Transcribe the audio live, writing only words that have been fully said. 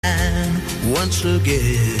once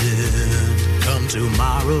again come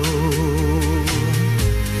tomorrow.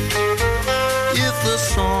 If the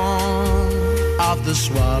song of the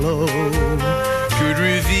swallow could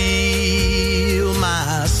reveal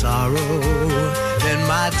my sorrow, then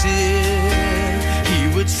my dear, he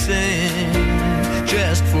would sing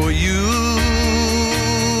just for you.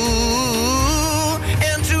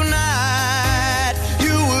 And tonight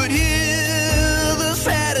you would hear the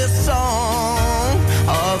saddest song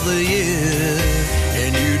of the year,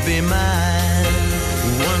 and you'd be mine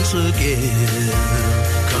once again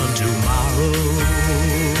come tomorrow.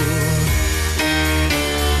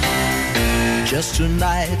 Just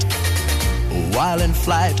tonight, while in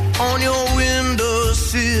flight, on your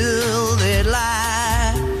windowsill they'd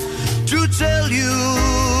lie to tell you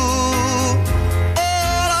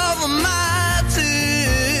all of my tears.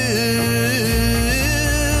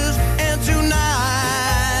 And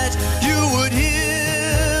tonight you would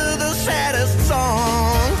hear the saddest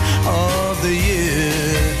song of the year,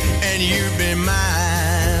 and you'd be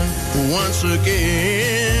mine once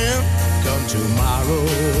again come tomorrow.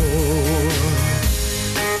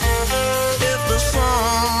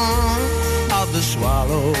 The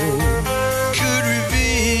swallow could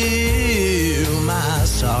reveal my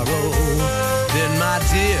sorrow, then my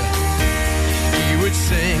dear, he would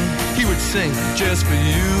sing just for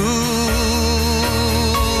you.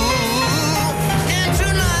 And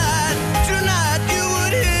tonight you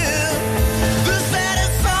would hear the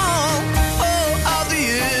saddest song of the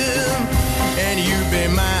year, and you'd be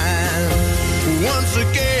mine once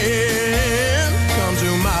again come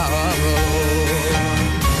tomorrow.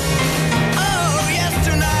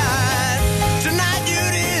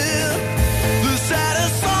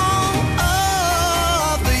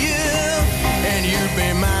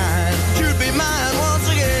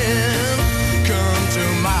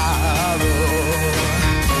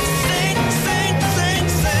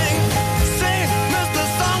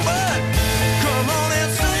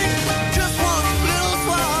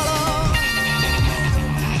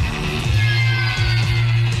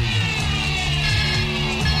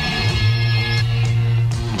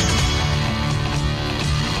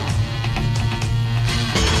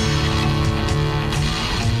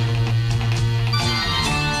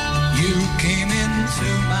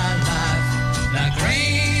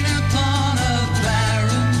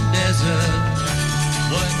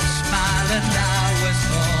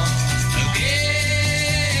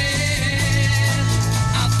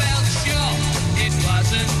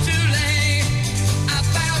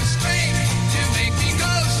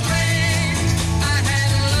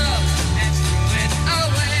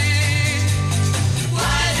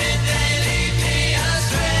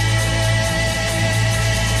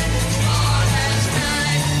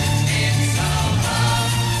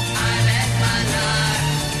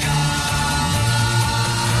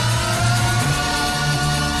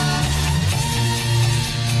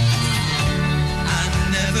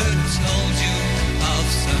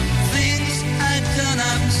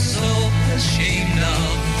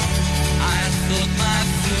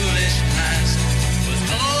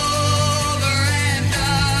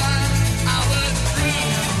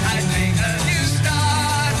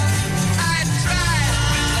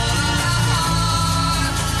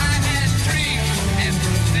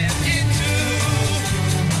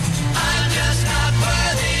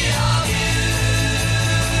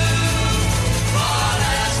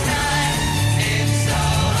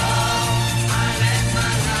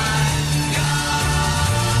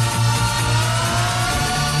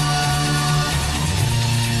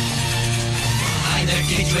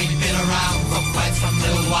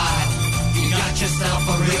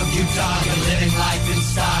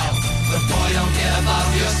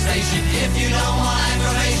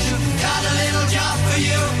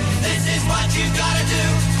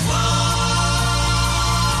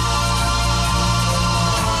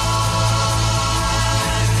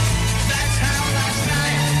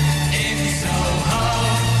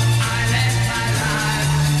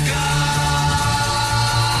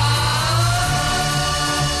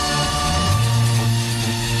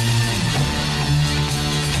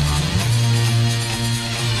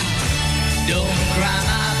 Don't cry,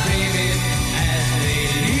 my baby, as they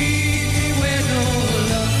leave.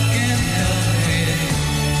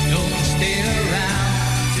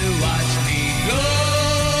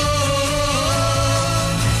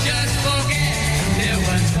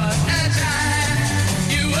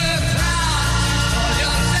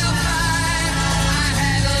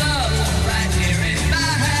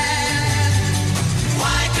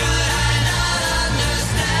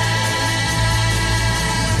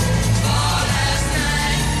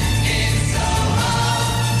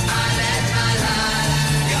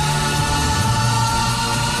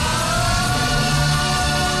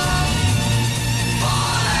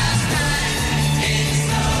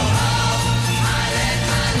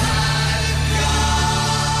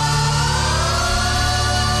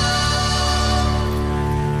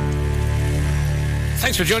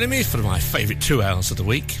 Thanks for joining me for my favourite 2 hours of the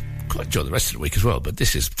week. Quite enjoy the rest of the week as well, but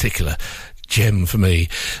this is a particular gem for me.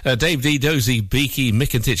 Dave D, Dozy, Beaky,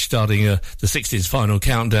 Mick and Titch starting the 60s final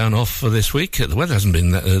countdown off for this week. The weather hasn't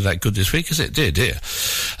been that good this week, as it did, dear.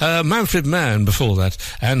 Manfred Mann before that,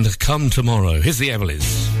 and Come Tomorrow. Here's the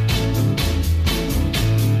Everleys.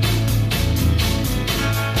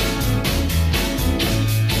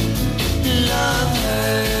 Love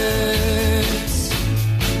hurts,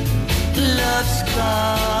 love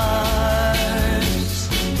scars,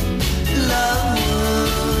 love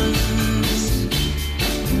wounds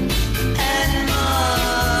and marks.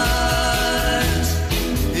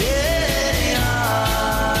 They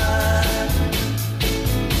are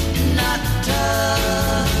not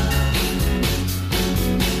tough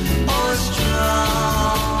or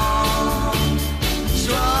strong,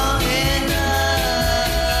 strong enough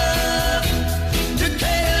to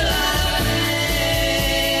take a lot of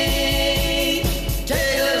pain,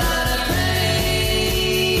 take a lot of pain.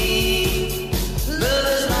 Love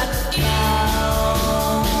is like a cloud,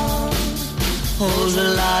 holds a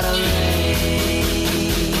lot of rain.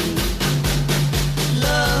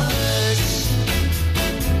 Love hurts,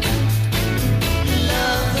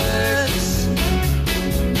 love hurts,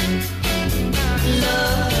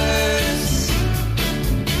 love hurts,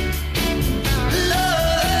 love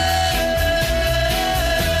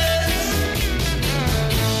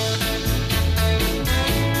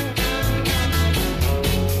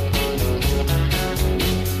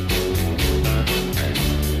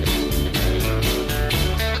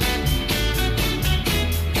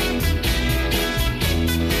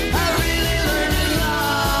I really learned a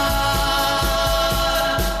lot,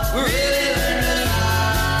 really learned a lot.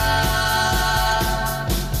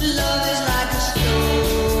 Love is like a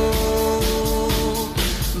stove,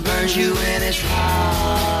 burns you when it's hot.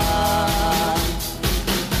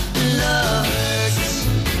 Love hurts,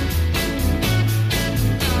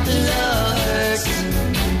 love hurts,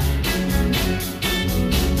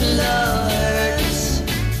 love hurts,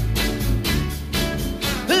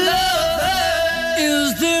 love hurts. Is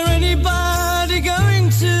there anybody going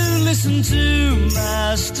to listen to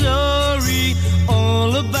my story?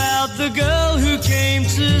 All about the girl who came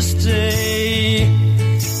to stay.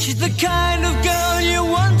 She's the kind of girl you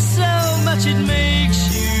want so much it makes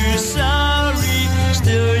you sorry.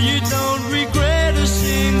 Still you don't regret a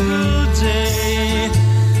single day.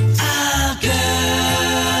 Ah, girl,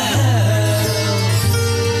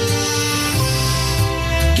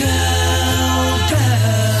 girl,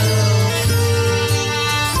 girl.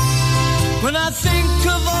 When I think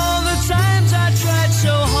of all the times I tried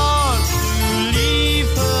so hard to leave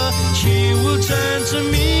her, she will turn to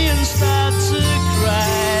me and start to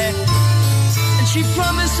cry. And she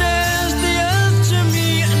promises the earth to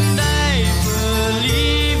me, and I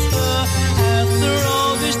believe her. After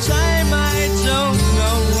all this time, I don't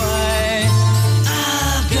know why.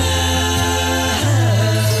 Ah, girl,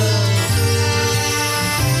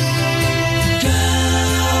 girl,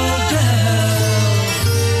 girl.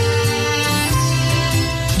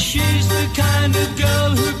 She's the kind of girl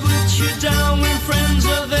who puts you down when friends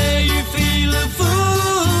are there. You feel a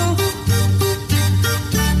fool.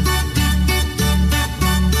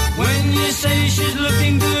 When you say she's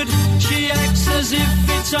looking good, she acts as if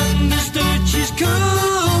it's understood. She's cool.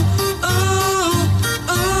 Ooh,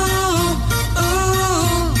 ooh,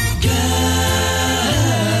 ooh. Girl,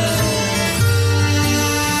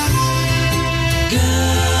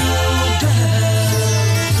 girl, girl.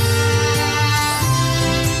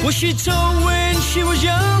 Was she told when she was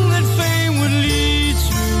young that fame would lead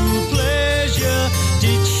to pleasure?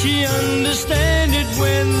 Did she understand it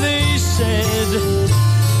when they said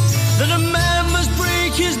that a man must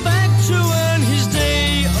break his back to earn his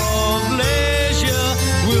day of leisure?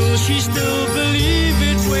 Will she still believe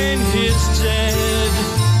it when it's dead?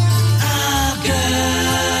 Ah, girl,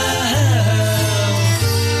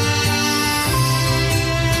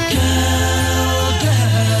 girl,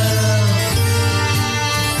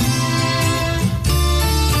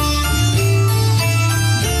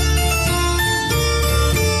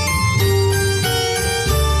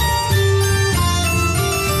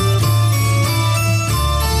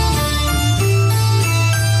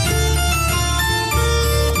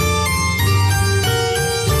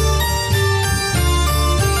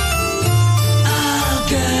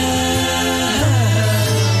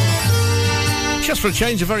 Just for a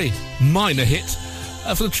change, a very minor hit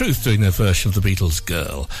for the Truth doing their version of the Beatles'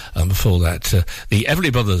 Girl. And before that, the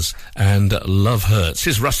Everly Brothers and Love Hurts.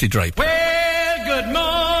 Here's Rusty Draper. Well, good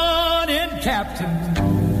morning, Captain.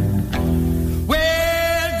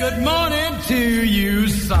 Well, good morning to you,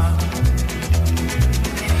 son.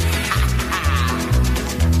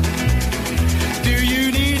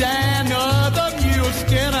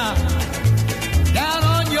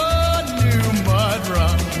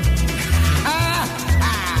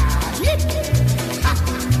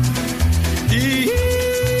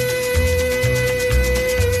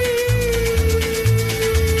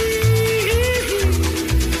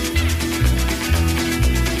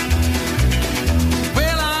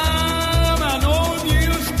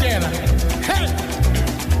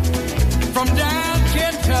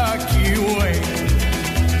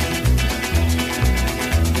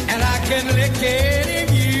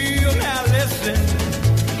 dedicating you. Now listen,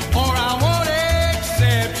 or I won't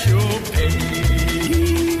accept your pay.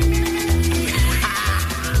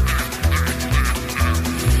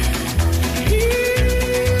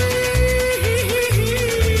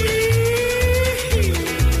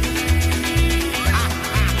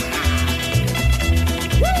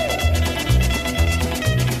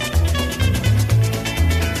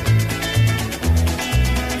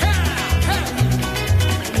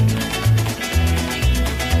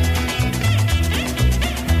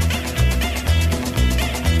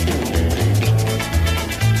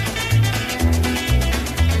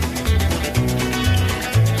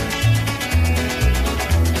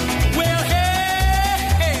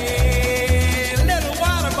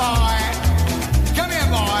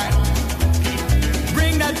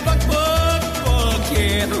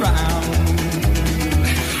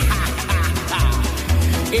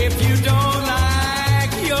 If you don't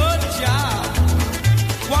like your job,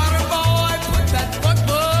 water boy, put that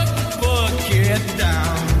bucket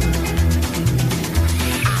down.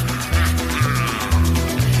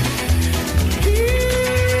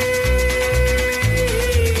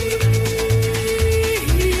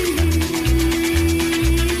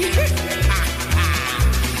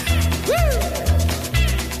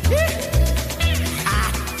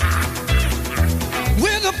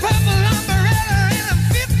 With a purple umbrella and a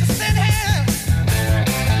 50-cent hand,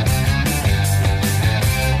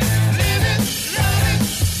 living, loving,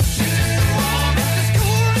 she's a woman. The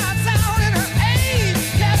school lights out in her age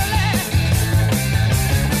Cadillac.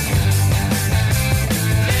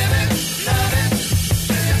 Living, loving,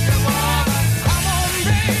 she's a woman. Come on,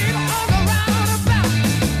 babe, on the roundabout,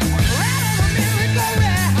 right on the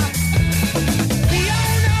merry-go-round. We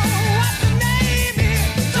all know what the name is,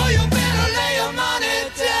 so you better lay your money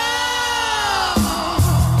down.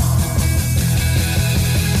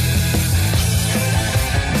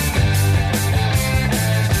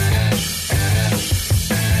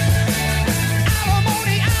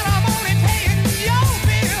 Alimony, paying your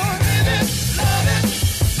bill. Living, loving,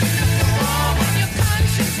 when your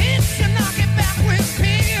conscience hits you, knock it back with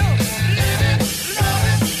pills. Living,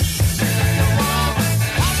 loving,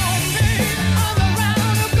 come on, babe, on the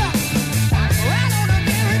roundabout, right on the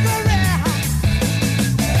merry-go-round.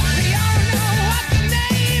 We all know what the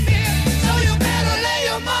name is, so you better lay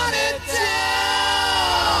your money down.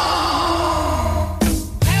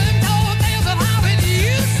 Tell them old tales of how it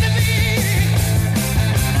used to be.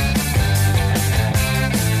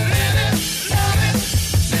 Living, loving,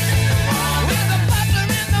 with the butler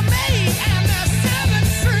and the maid and the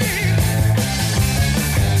 7th Street.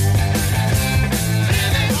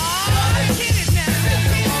 Living, get it now.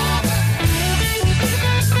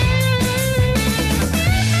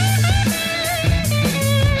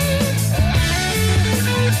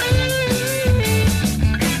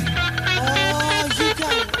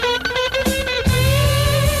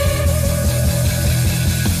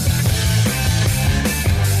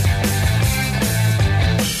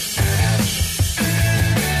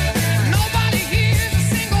 Nobody hears a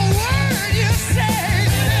single word you say.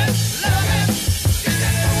 Loving,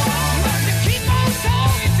 but you keep on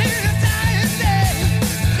talking till your dying day.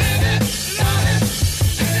 Living, loving,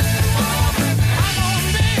 come on,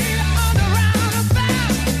 baby, on the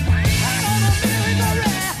roundabout, right on the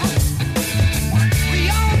merry-go-round. We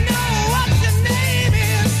all know what your name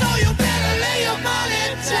is, so you better lay your money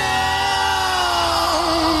down.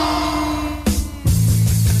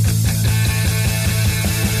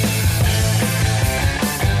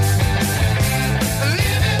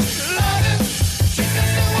 Living, loving, she's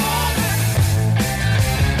just a woman.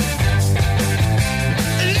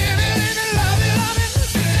 Living, loving,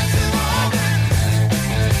 she's just a woman.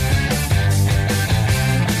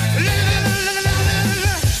 Living, loving,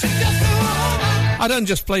 she's just a woman. I don't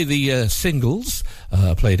just play the singles,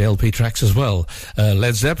 I played LP tracks as well.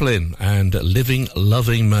 Led Zeppelin and Living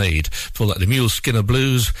Loving Maid for like the Mule Skinner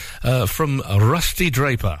Blues from Rusty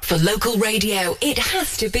Draper. For local radio, it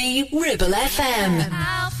has to be Ribble FM.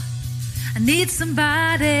 I need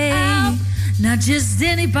somebody, not just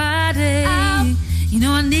anybody. You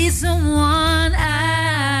know, I need someone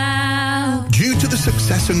out. Due to the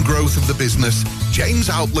success and growth of the business, James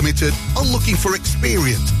Out Limited are looking for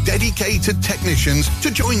experienced, dedicated technicians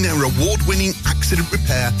to join their award-winning accident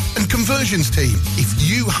repair and conversions team. If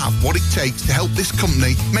you have what it takes to help this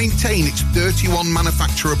company maintain its 31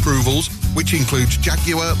 manufacturer approvals, which includes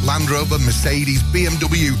Jaguar, Land Rover, Mercedes,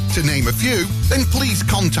 BMW, to name a few, then please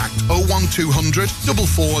contact 01200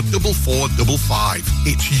 444455.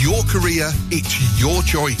 It's your career, it's your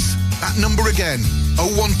choice. That number again,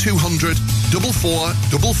 01200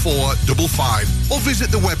 444455, or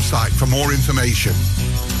visit the website for more information.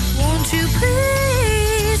 Won't you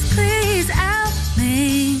please help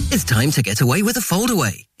me? It's time to get away with a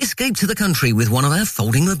foldaway. Escape to the country with one of our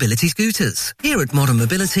folding mobility scooters. Here at Modern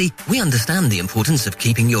Mobility, we understand the importance of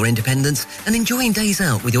keeping your independence and enjoying days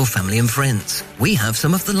out with your family and friends. We have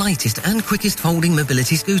some of the lightest and quickest folding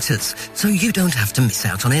mobility scooters, so you don't have to miss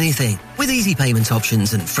out on anything. With easy payment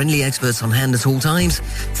options and friendly experts on hand at all times,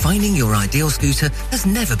 finding your ideal scooter has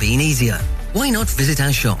never been easier. Why not visit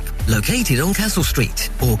our shop, located on Castle Street,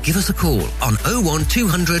 or give us a call on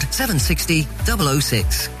 01200 760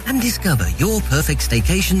 006 and discover your perfect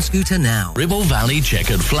staycation scooter now. Ribble Valley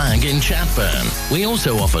Checkered Flag in Chatburn. We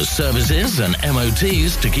also offer services and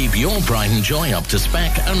MOTs to keep your pride and joy up to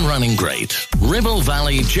spec and running great. Ribble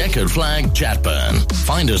Valley Checkered Flag, Chatburn.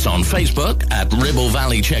 Find us on Facebook at Ribble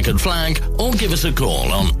Valley Checkered Flag, or give us a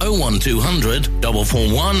call on 01200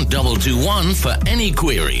 441 221 for any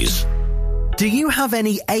queries. Do you have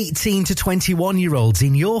any 18 to 21-year-olds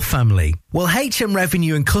in your family? Well, HM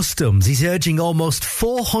Revenue and Customs is urging almost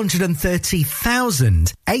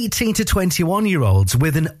 430,000 18 to 21-year-olds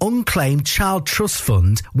with an unclaimed child trust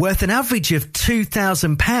fund worth an average of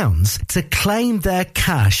 £2,000 to claim their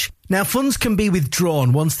cash. Now, funds can be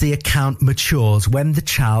withdrawn once the account matures when the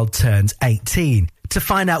child turns 18. To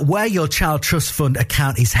find out where your Child Trust Fund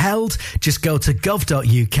account is held, just go to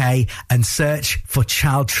gov.uk and search for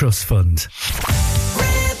Child Trust Fund.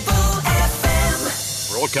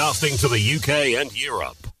 Broadcasting to the UK and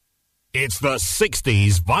Europe. It's the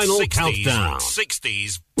 60s Vinyl Countdown.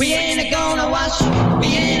 60s. We ain't gonna wash, we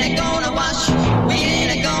ain't gonna wash, we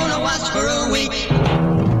ain't gonna wash for a week.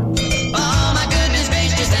 Oh my goodness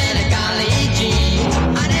gracious and a golly gee,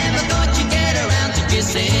 I never thought you'd get around to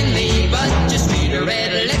kissing me, but just read her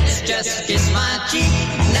red lips, just kiss my cheek.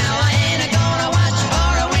 Now I ain't gonna watch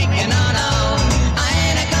for a week, and no, no, I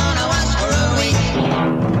ain't gonna watch for a week.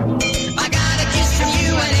 I got a kiss from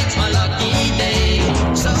you and it's my lucky day,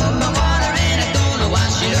 so my water ain't gonna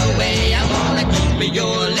wash it away. I wanna keep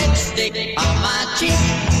your lipstick on my cheek,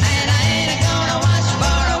 and I ain't gonna watch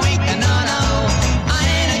for a week, and no, no, I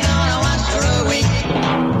ain't gonna watch for a week.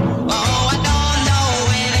 Oh, I don't know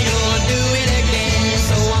when you'll do it again,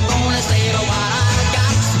 so I'm gonna save what I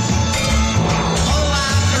got. Oh,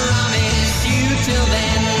 I promise you till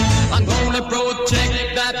then, I'm gonna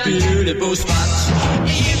protect that beautiful spot.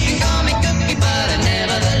 You can call me cookie, but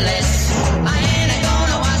nevertheless, I ain't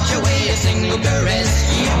gonna wash away a single caress.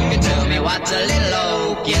 You can tell me what's a little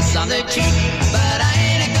old kiss on the cheek, but I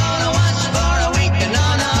ain't gonna watch for a week.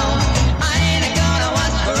 No, no, I ain't gonna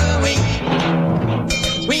watch for a week.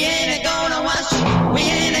 We ain't gonna watch, we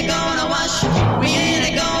ain't gonna watch, we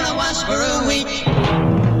ain't gonna watch for a week.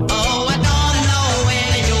 Oh, I don't know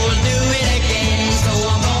when you'll do it again, so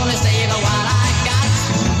I'm gonna save what I got.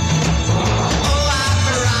 Oh, I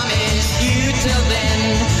promise you till then,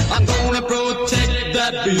 I'm gonna protect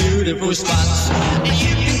that beautiful spot. And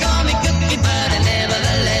you can call me cookie, but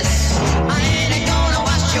nevertheless, I ain't gonna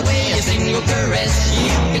wash away a single caress. You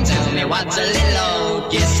can tell me what's a little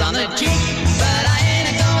old kiss on the cheek, but I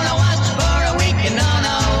ain't gonna watch for a week. No,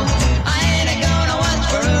 no, I ain't gonna watch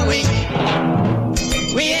for a week.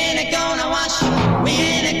 We ain't gonna wash, we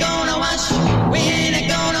ain't gonna wash, we ain't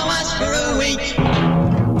gonna wash for a week.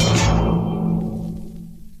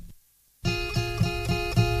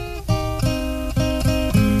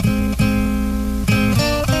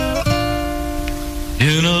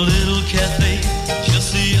 In a little cafe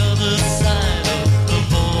just the other side of the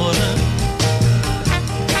border,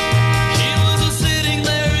 she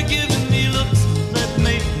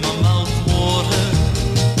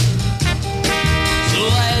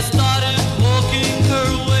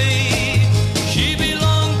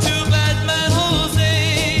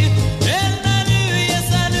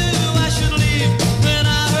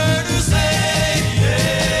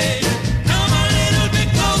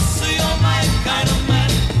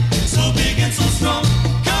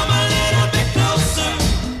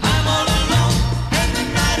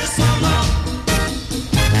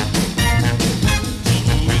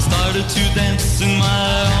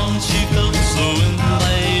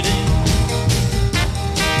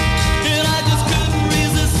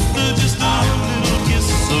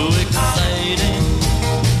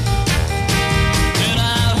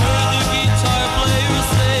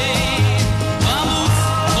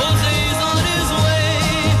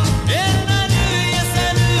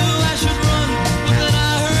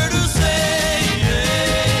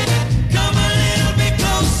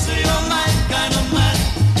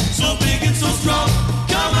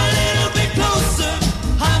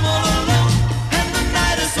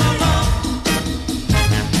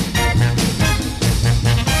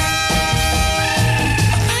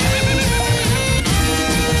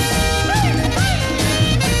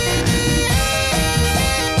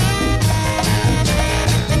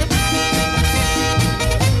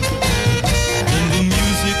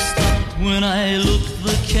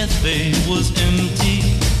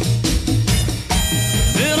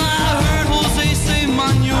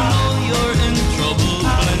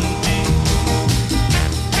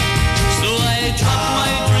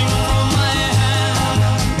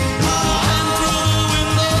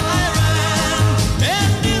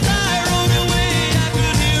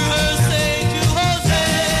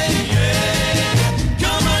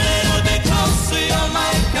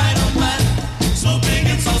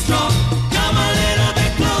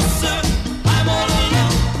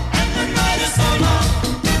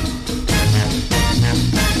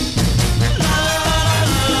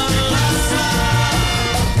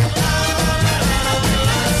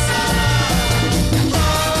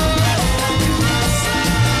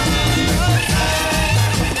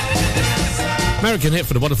American hit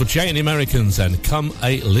for the wonderful Jay and the Americans, and Come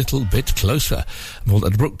a Little Bit Closer. Well,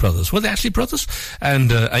 the Brook Brothers. Were they actually brothers?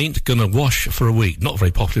 And Ain't Gonna Wash for a Week. Not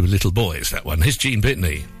very popular with little boys, that one. Here's Gene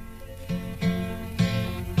Bitney.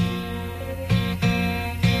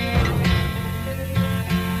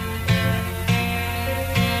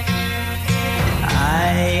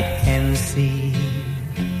 I can see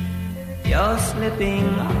you're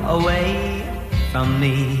slipping away from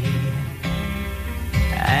me,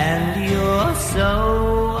 and you're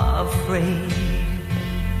so afraid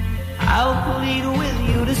I'll plead with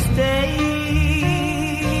you to stay,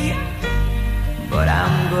 but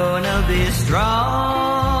I'm gonna be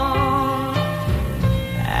strong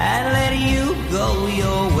and let you go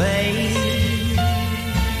your way.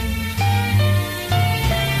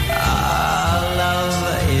 Our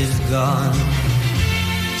love is gone,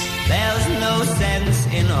 there's no sense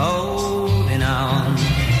in holding on,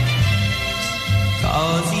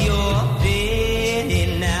 'cause your pity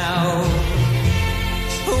now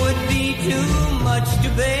would be too much to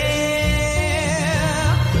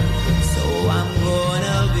bear. So I'm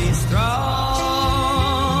gonna be strong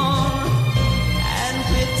and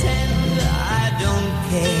pretend I don't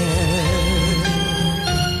care.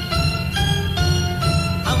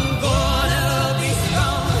 I'm gonna be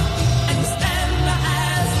strong and stand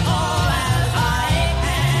as tall as I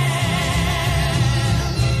can.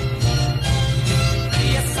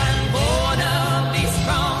 Yes, I'm gonna be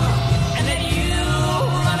strong and let you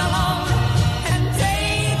run along and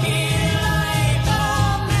take it like a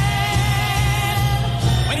man.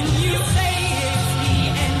 When you say it's the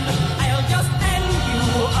end, I'll just hand you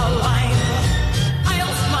a line.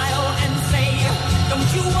 I'll smile and say, don't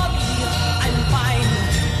you worry, I'm fine.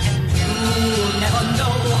 And you'll never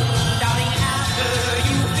know, darling, after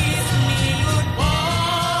you kiss me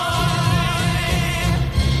goodbye,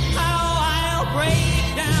 how I'll break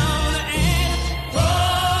down and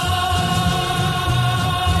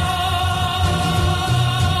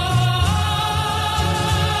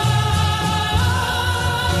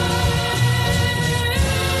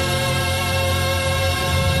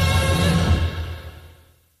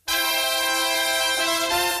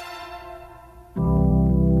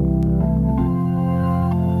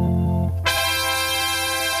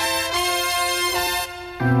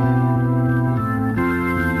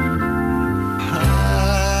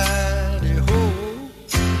Hidey-ho,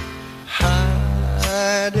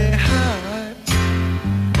 hidey-hide,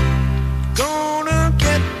 gonna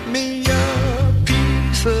get me a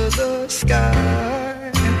piece of the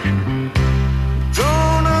sky,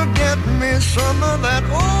 gonna get me some of that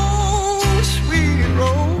old sweet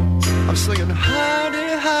roll. I'm singing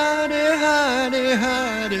hidey, hidey, hidey,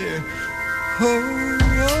 hidey, ho.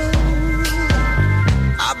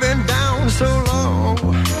 I've been down so long,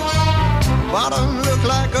 bottom look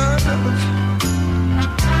like earth.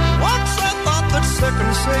 Once I thought that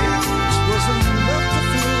second sage was enough to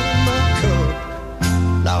fill my cup.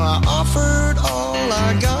 Now I offered all I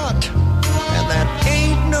got, and that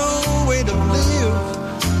ain't no way to live.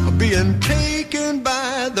 Being taken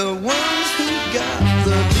by the ones who got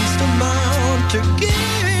the least amount to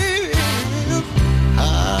give.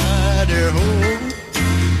 Hidey-ho,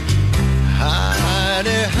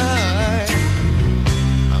 hidey-hide,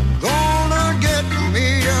 I'm gonna get me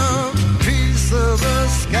a piece of the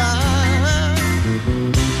sky,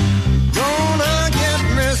 gonna get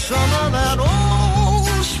me some of that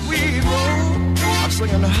old sweet roll. I'm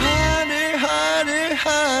singing hidey, hidey,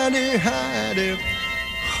 hidey, hidey,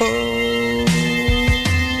 ho.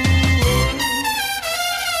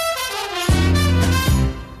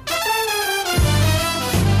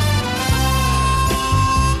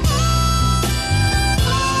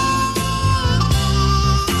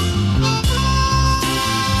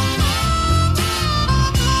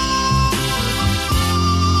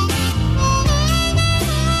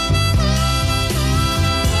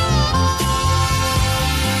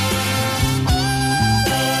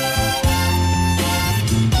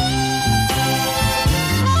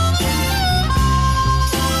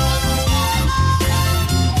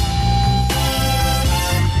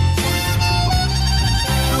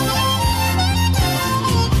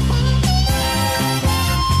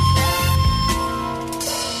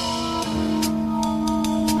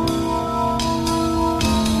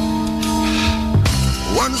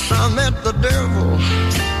 Once I met the devil,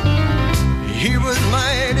 he was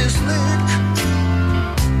mighty slick,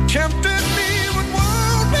 tempted me with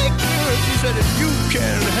worldly goods. He said, if you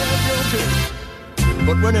can have your pick.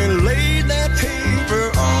 But when he laid that paper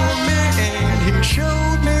on me and he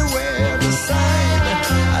showed me where to sign,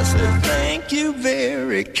 I said, thank you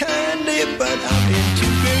very kindly, but I'm in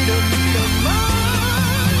too great a need of mine.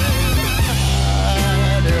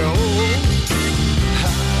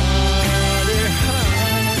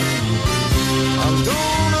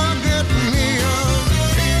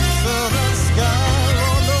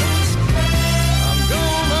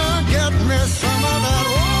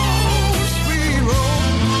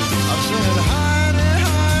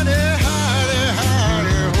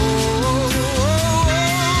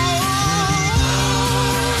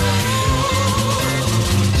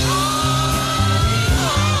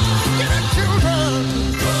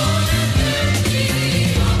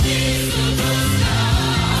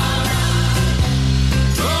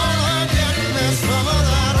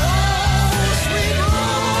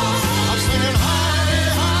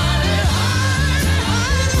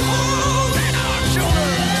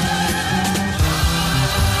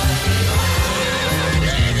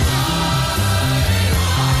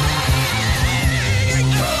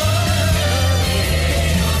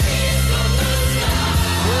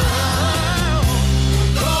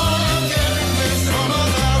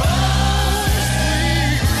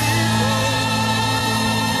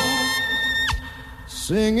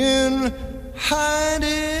 singing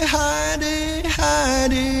Heidi, Heidi,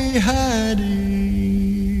 Heidi, Heidi,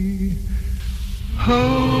 ho.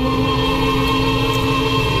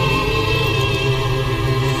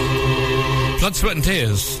 Blood, Sweat and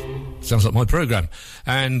Tears. Sounds like my programme.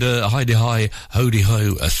 And Heidi Hi, Hody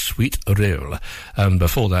Ho, A Sweet Reel. And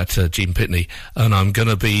before that, Gene Pitney, and I'm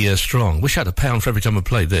Gonna Be Strong. Wish I had £1 for every time I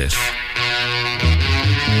played this.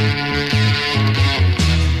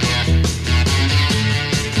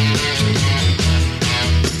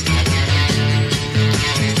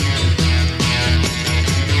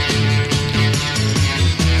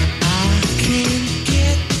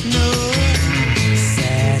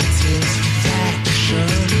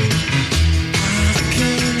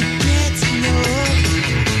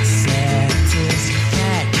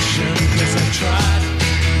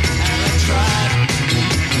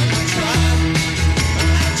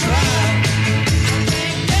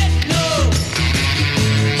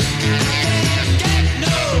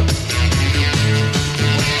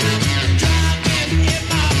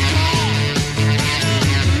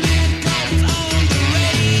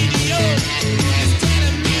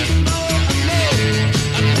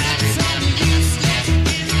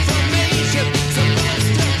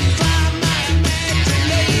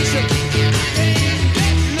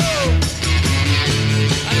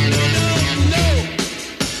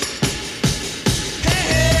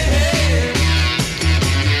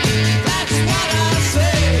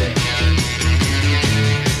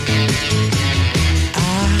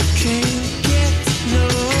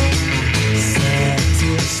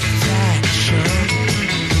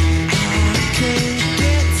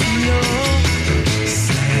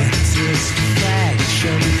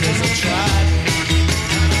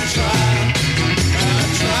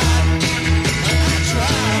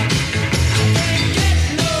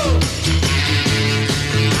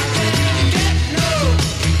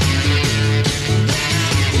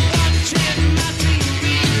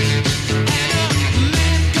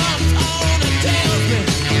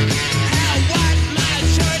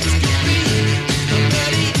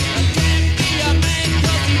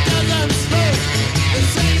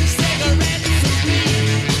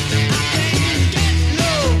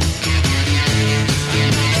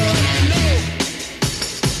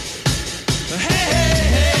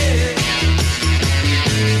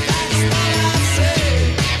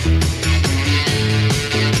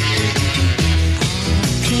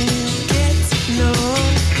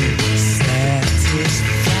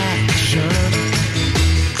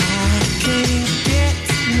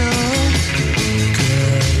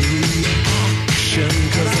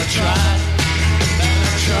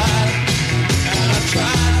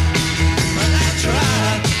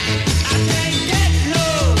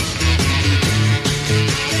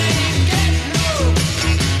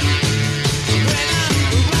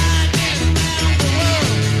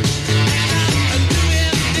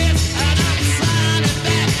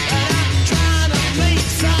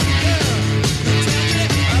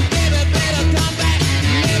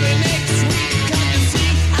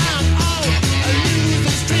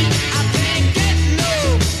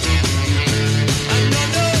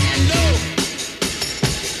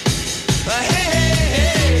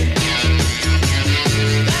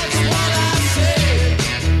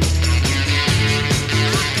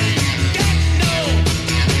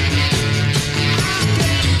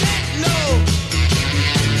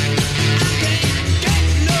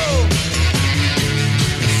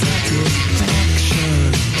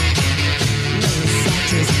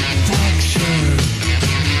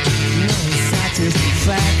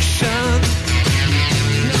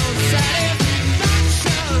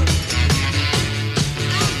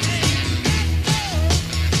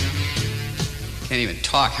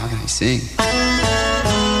 Talk, how can I sing?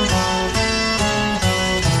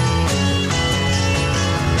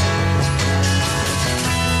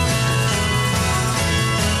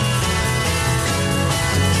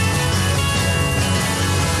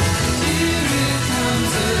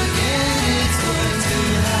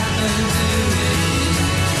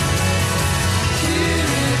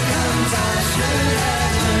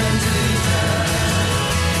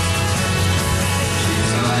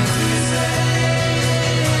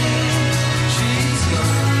 She's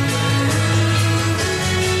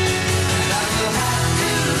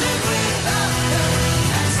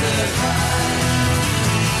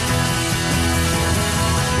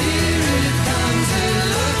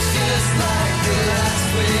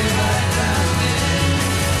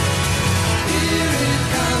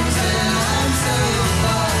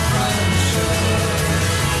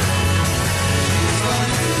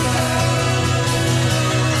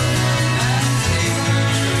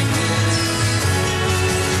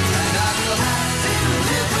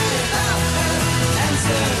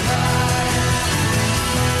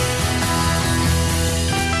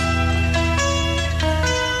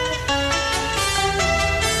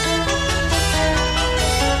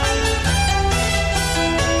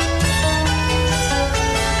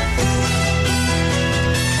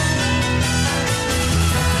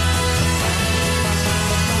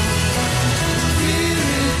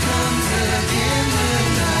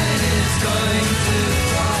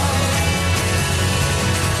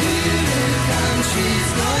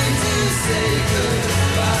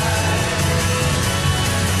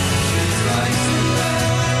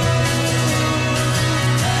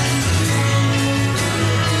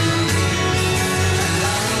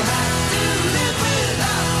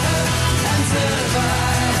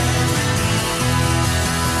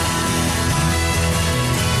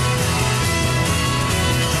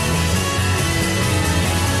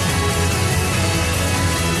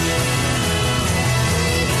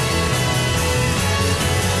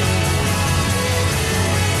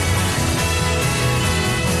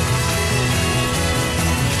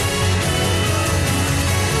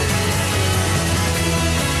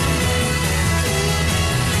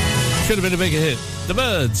Should have been a bigger hit. The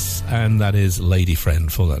Birds, and that is Lady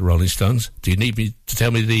Friend for that Rolling Stones. Do you need me to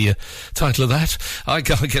tell me the title of that? I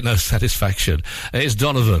can't get no satisfaction. It's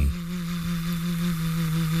Donovan.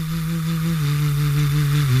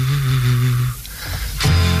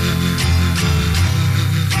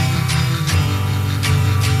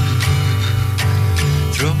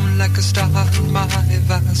 Thrown like a star in my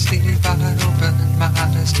vast sleep, I opened my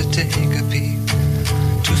eyes to take a peek,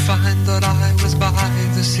 to find that I was by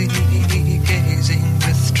the sea, gazing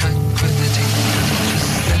with tranquility.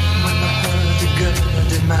 Just then when the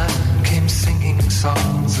hurdy-gurdy man came singing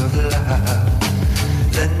songs of love,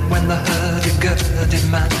 then when the hurdy-gurdy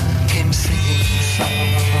man came singing songs of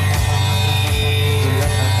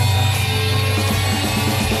love,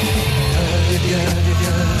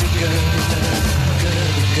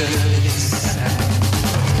 hurdy-gurdy-gurdy-gurdy-gurdy sang.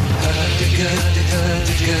 Hurdy-gurdy,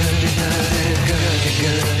 hurdy-gurdy,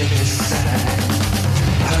 hurdy-gurdy-gurdy sang.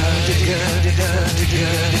 Hurdy-gurdy,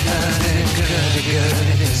 hurdy-gurdy,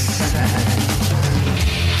 hurdy-gurdy-gurdy sang.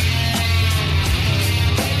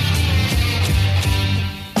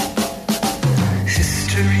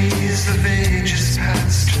 Histories of ages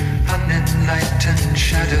past, unenlightened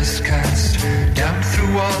shadows cast down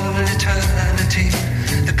through all eternity,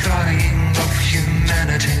 the crying of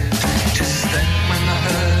humanity. 'Tis then when the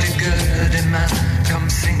hurdy-gurdy man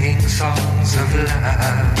comes singing songs of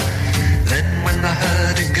love. Then when the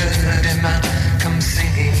hurdy-gurdy man comes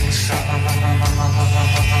singing songs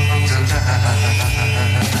of love.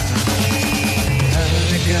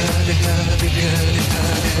 Hurdy-gurdy, hurdy-gurdy,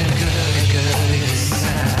 hurdy-gurdy-gurdy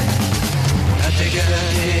sang.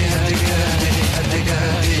 Hurdy-gurdy, hurdy-gurdy,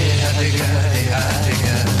 hurdy-gurdy, hurdy-gurdy,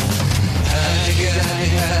 hurdy-gurdy. Hurdy-gurdy,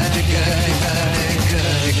 hurdy-gurdy,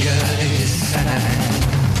 hurdy-gurdy-gurdy sang.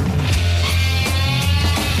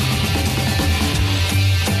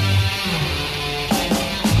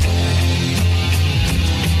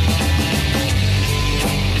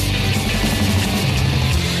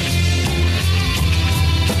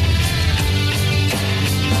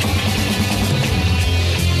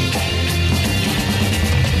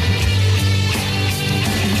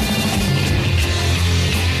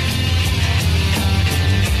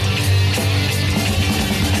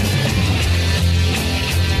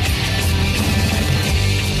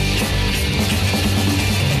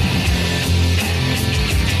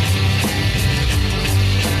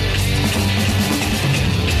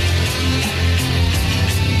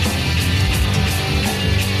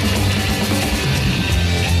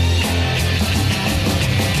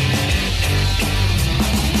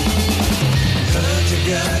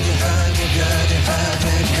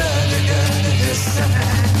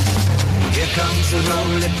 Comes a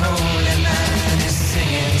roly-poly man, he's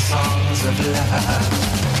singing songs of love.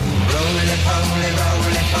 Roly-poly,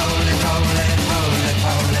 roly-poly, roly-poly,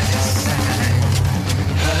 poly, he sang.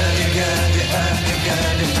 Hurdy-gurdy,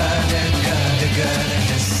 hurdy-gurdy, hurdy-gurdy-gurdy,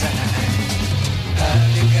 he sang.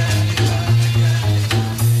 Hurdy-gurdy, hurdy-gurdy.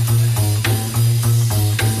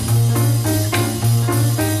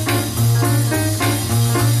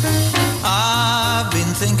 I've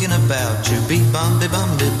been thinking about you,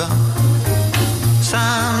 beep-bum-be-bum-be-bum.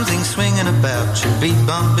 Something swinging about you,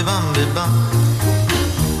 beep-bum-be-bum-be-bum.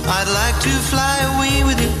 I'd like to fly away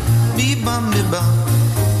with you, beep-bum-be-bum.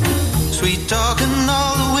 Sweet talking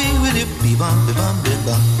all the way with you,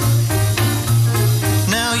 beep-bum-be-bum-be-bum.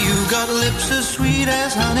 Now you got lips as sweet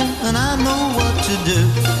as honey, and I know what to do.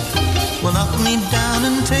 Well, knock me down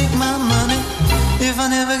and take my money if I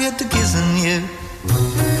never get to kissing you.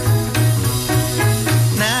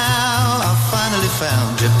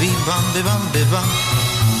 Found you, beep-bum-be-bum-be-bum.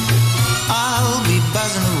 I'll be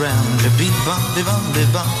buzzing around you,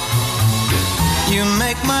 beep-bum-be-bum-be-bum. You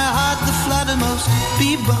make my heart the fluttermost,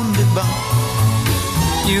 beep-bum-be-bum.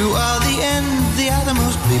 You are the end, the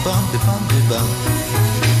outermost, beep-bum-be-bum-be-bum.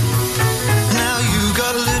 Now you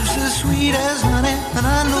got lips as sweet as honey, and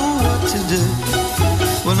I know what to do.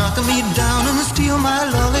 Well, knock me down and steal my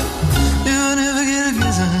lolly if I never get a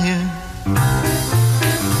kiss on you.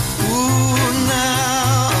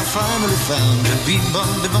 Finally found you,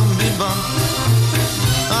 beep-bum-be-bum-be-bum.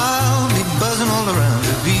 I'll be buzzing all around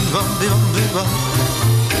you, beep-bum-be-bum-be-bum.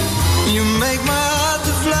 You make my heart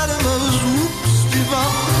the fluttermost, whoops,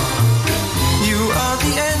 beep-bum. You are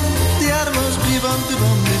the end, the outermost,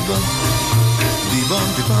 beep-bum-be-bum-be-bum.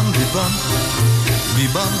 Beep-bum-be-bum-be-bum.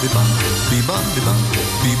 Beep-bum-be-bum, beep-bum-be-bum,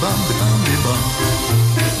 beep-bum-be-bum-be-bum.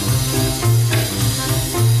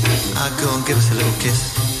 I'll go and give us a little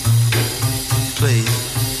kiss, please.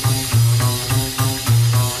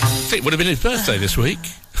 It would have been his birthday this week.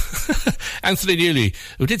 Anthony Newley,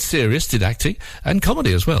 who did serious, did acting, and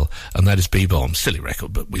comedy as well. And that is B-Bomb. Silly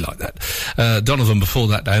record, but we like that. Donovan before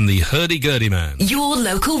that, and the Hurdy-Gurdy Man. Your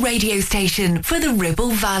local radio station for the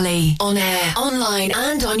Ribble Valley. On air, online,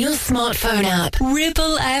 and on your smartphone app.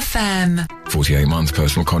 Ribble FM. 48 months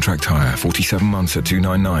personal contract hire, 47 months at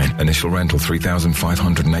 $299. Initial rental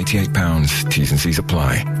 £3,588. T's and C's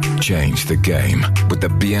apply. Change the game with the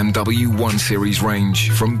BMW 1 Series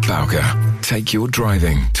range from Bowker. Take your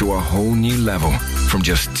driving to a whole new level from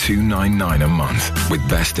just $299 a month with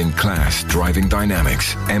best-in-class driving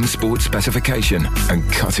dynamics, M Sport specification and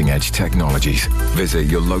cutting-edge technologies. Visit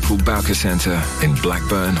your local Bowker Centre in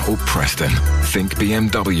Blackburn or Preston. Think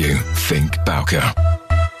BMW. Think Bowker.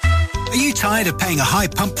 Are you tired of paying a high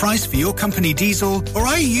pump price for your company diesel? Or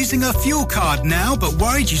are you using a fuel card now but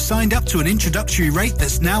worried you signed up to an introductory rate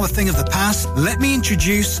that's now a thing of the past? Let me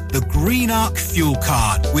introduce the Green Arc Fuel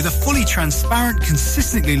Card. With a fully transparent,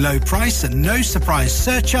 consistently low price and no surprise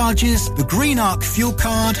surcharges, the Green Arc Fuel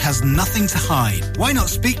Card has nothing to hide. Why not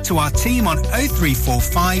speak to our team on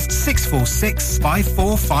 0345 646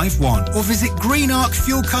 5451 or visit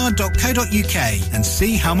greenarcfuelcard.co.uk and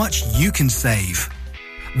see how much you can save.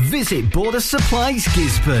 Visit Border Supplies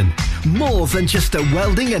Gisborne. More than just a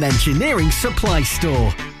welding and engineering supply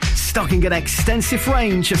store. Stocking an extensive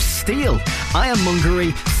range of steel,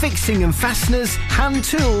 ironmongery, fixing and fasteners, hand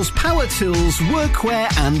tools, power tools, workwear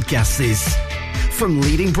and gases. From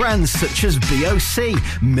leading brands such as BOC,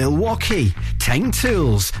 Milwaukee, Tang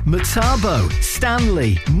Tools, Metabo,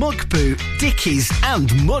 Stanley, Muck Boot, Dickies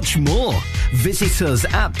and much more. Visit us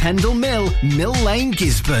at Pendle Mill, Mill Lane,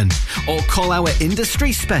 Gisborne, or call our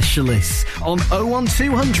industry specialists on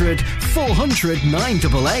 01200 400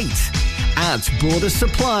 988. At Border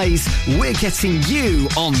Supplies, we're getting you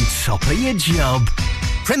on top of your job.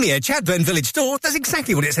 Premier Chatburn Village Store does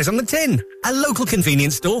exactly what it says on the tin. A local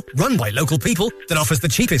convenience store run by local people that offers the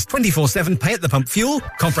cheapest 24/7 pay-at-the-pump fuel,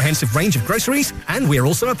 comprehensive range of groceries, and we're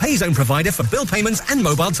also a pay zone provider for bill payments and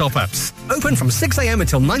mobile top-ups. Open from 6 a.m.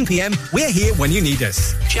 until 9 p.m. We're here when you need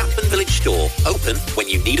us. Chatburn Village Store. Open when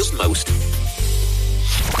you need us most.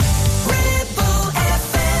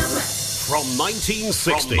 From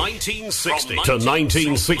 1960 to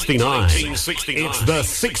 1969, it's the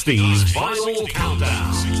 60s Vinyl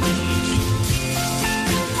Countdown.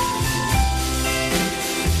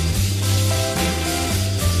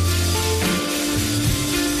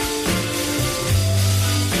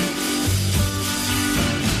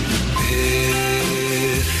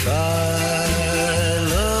 If I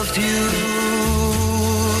loved you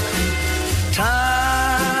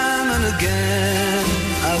time and again,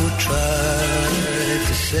 I would try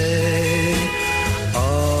to say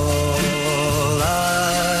all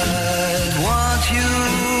I'd want you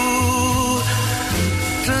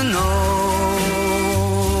to know.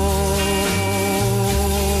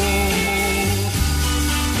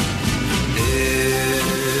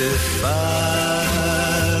 If I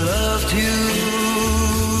loved you,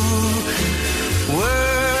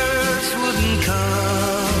 words wouldn't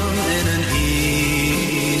come in an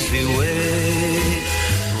easy way.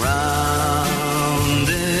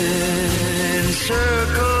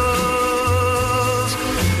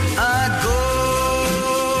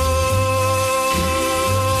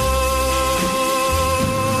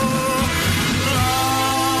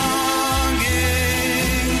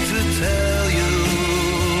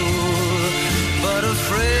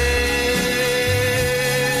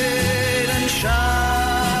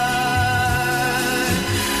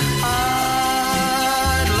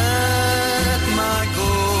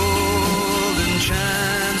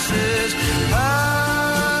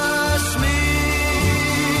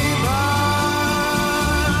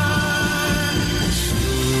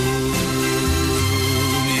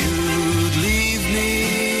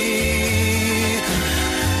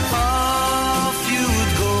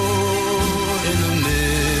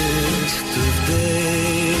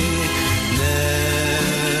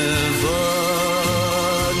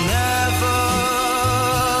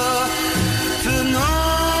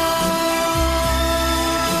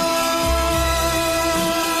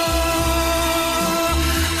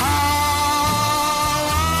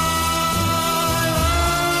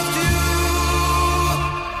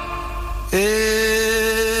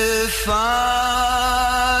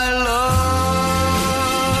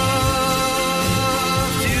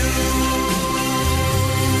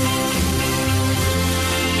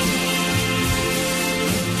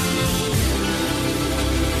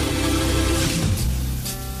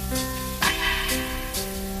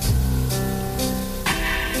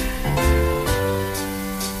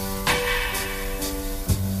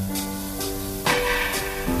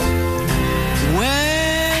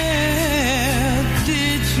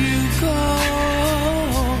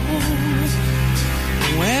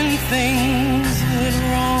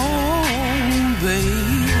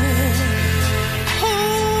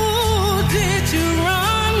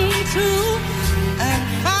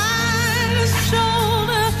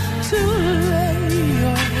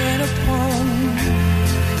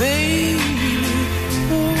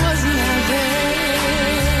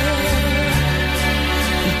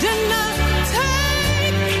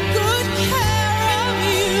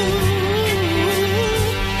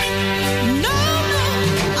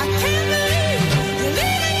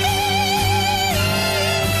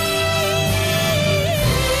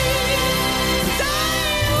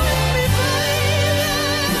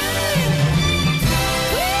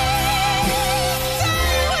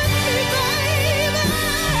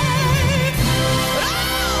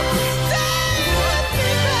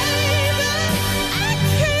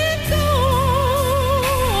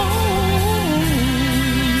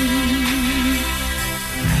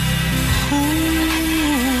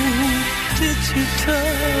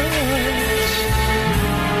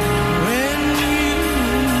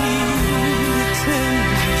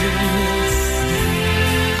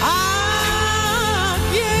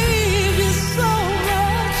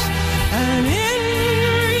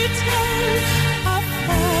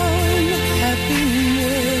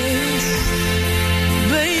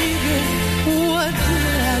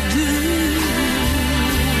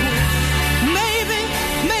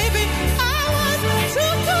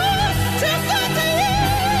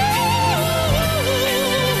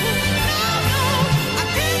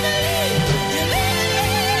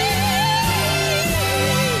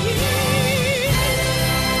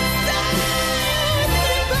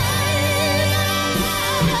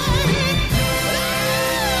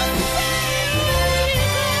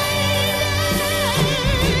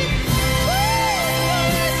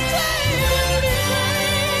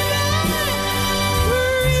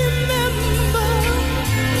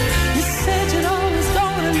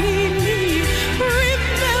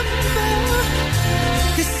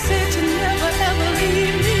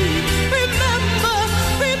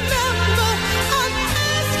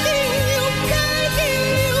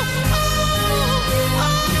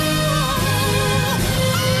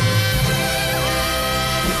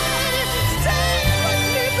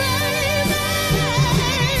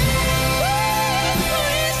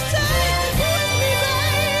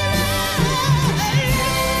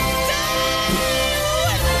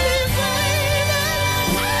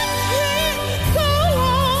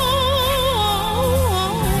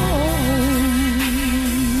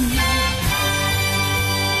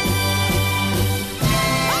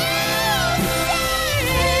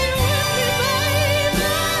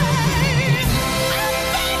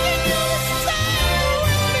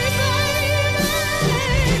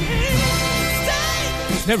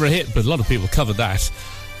 Never a hit, but a lot of people covered that,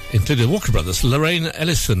 including the Walker Brothers, Lorraine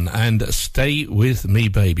Ellison, and Stay With Me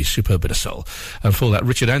Baby, superb bit of soul. And for that,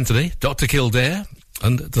 Richard Anthony, Dr. Kildare,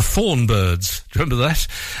 and the Thornbirds. Do you remember that?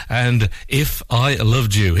 And If I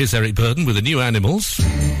Loved You. Here's Eric Burden with the New Animals.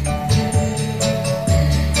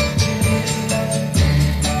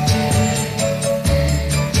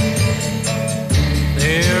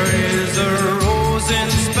 There is a rose in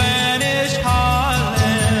Spanish Harlem,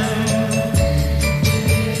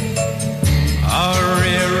 a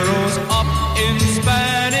red rose up in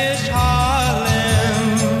Spanish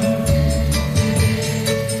Harlem.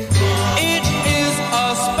 It is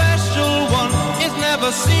a special one, it's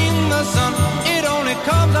never seen the sun. It only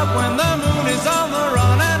comes up when the moon is on the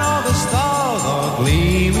run and all the stars are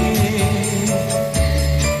gleaming.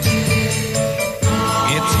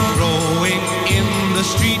 It's growing in the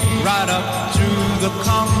street right up through the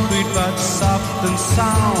concrete, but soft and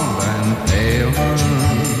sound and pale.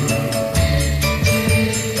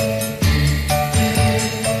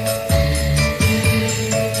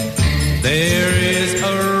 There is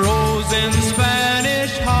a rose in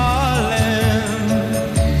Spanish Harlem,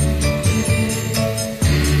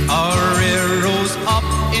 a red rose up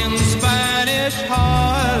in Spanish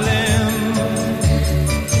Harlem,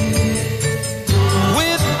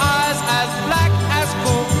 with eyes as black as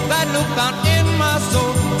coal that look down in my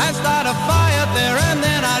soul. I start a fire there and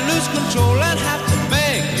then I lose control and have to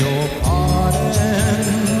beg your pardon.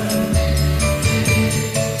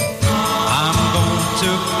 I'm going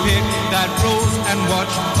to pick that rose and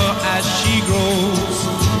watch her as she grows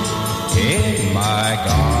in my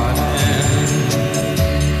garden.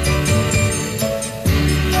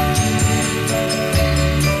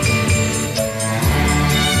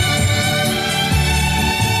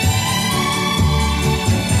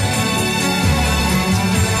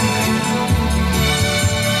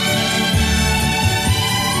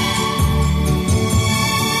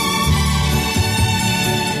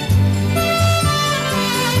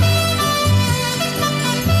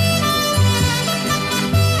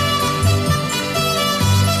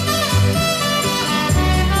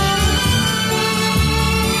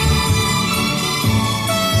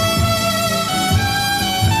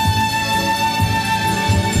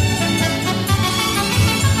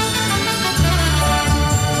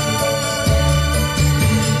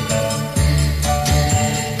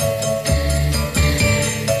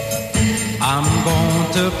 I'm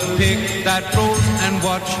going to pick that rose and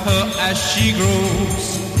watch her as she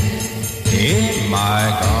grows in my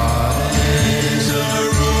garden. There's a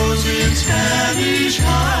rose in Spanish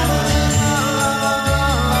Harlem.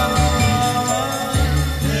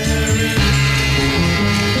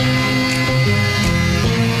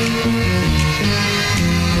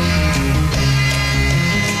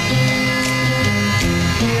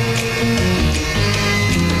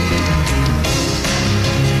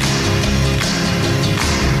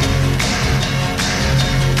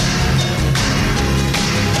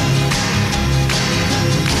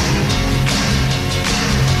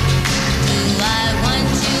 I want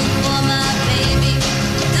to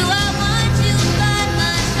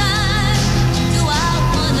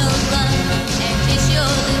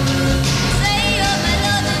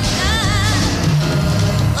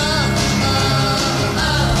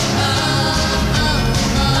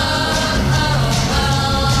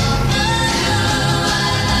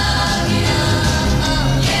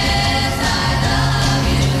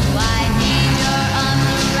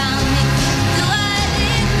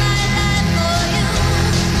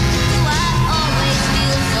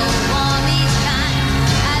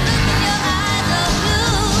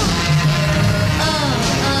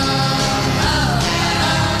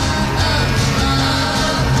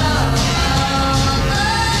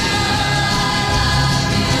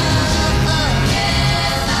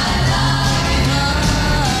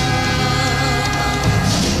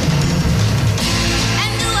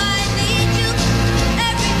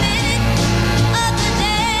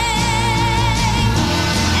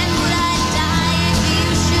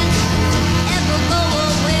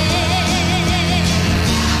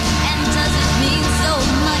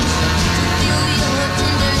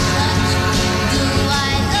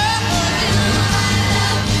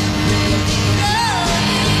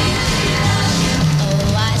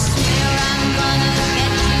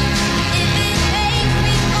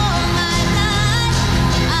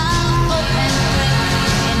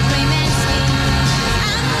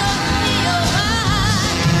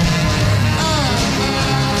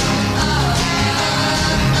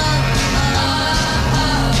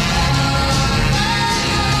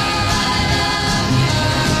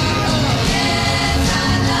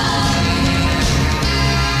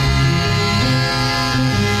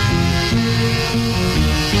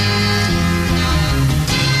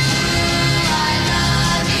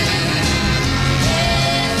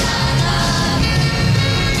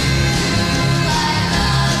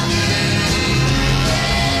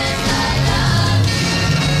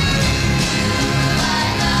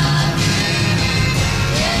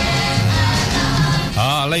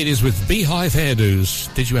with beehive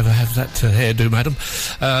hairdos. Did you ever have that hairdo, madam?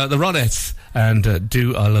 The Ronettes and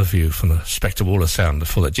Do I Love You from the Spectre Waller sound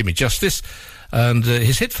for that Jimmy Justice. And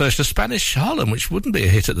his hit version of Spanish Harlem, which wouldn't be a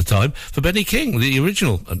hit at the time, for Benny King, the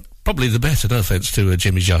original, and probably the better, no offence to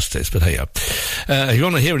Jimmy Justice, but hey, if you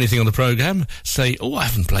want to hear anything on the programme, say, oh, I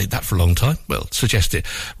haven't played that for a long time, well, suggest it.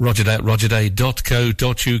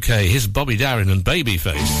 rogerday.co.uk. Here's Bobby Darin and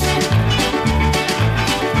Babyface.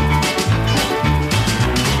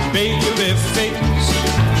 Baby face,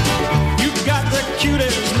 you got the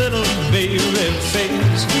cutest little baby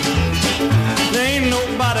face. There ain't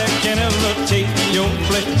nobody can ever take your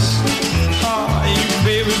place. Ah, you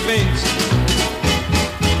baby face,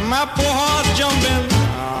 my poor heart's jumping.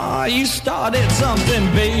 Ah, you started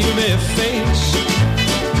something, baby face.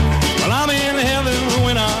 Well, I'm in heaven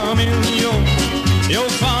when I'm in your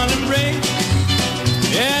fond embrace.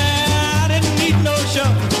 Yeah, I didn't need no show,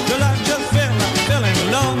 'cause I just fell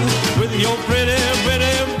in love with your pretty,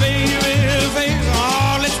 pretty baby face.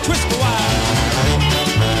 Oh, let's twist a while.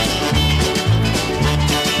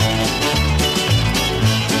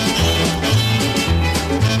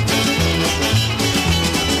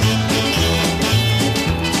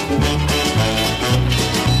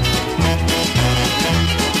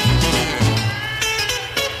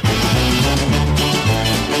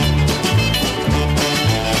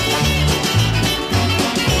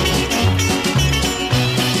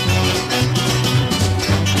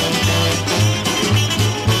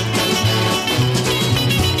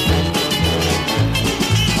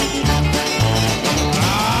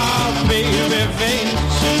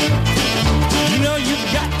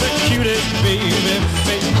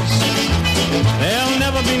 There'll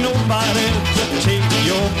never be nobody to take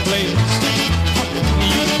your place.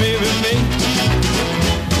 You baby face,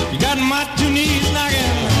 you got my two knees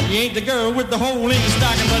knocking. You ain't the girl with the hole in your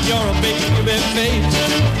stocking, but you're a baby face.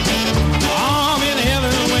 I'm in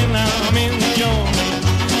heaven when I'm in your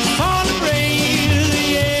fond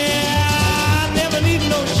embrace. Yeah, I never need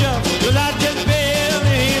no shove, 'cause I just fell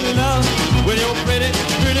in love with your pretty,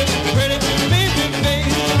 pretty, pretty baby face.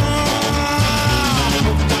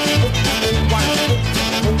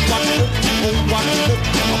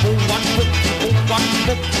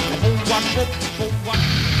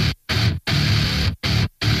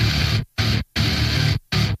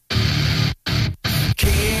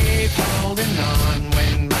 Keep holding on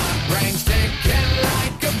when my brain's ticking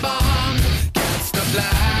like a bomb. Guess the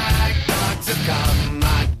black dogs have come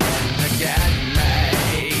again to get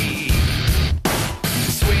me.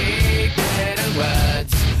 Sweet little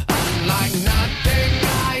words, unlike nothing I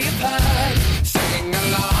have heard. Sing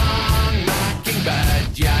along,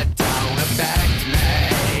 mockingbird, you don't affect me.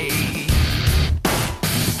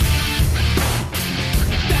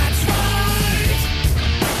 That's right.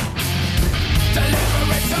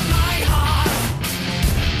 Deliver it to my heart.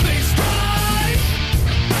 Please try.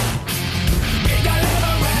 Be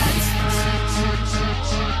deliverance.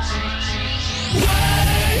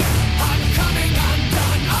 Wait, I'm coming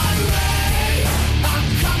undone. Unway, I'm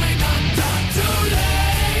coming undone. Too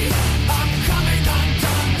late, I'm coming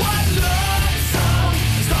undone. What looks so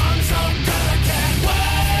strong, so good, I can't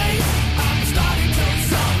wait. I'm starting to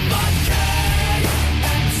suffocate,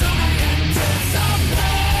 and soon I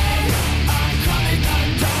anticipate. I'm coming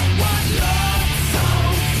undone. What looks so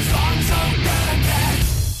strong, so good, I can't.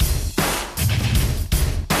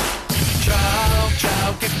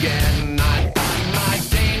 Choke again. I thought my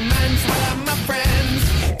demons were my friends.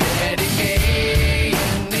 Pity me,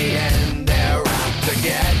 in the end, they're out to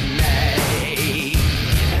get me.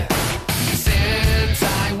 Since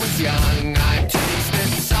I was young, I've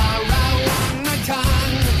tasted sorrow on my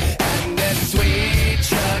tongue, and this sweet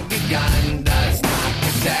sugar gun does not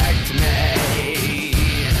protect me.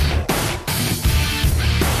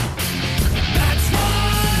 That's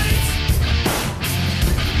right.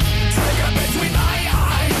 Trigger between my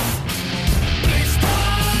eyes.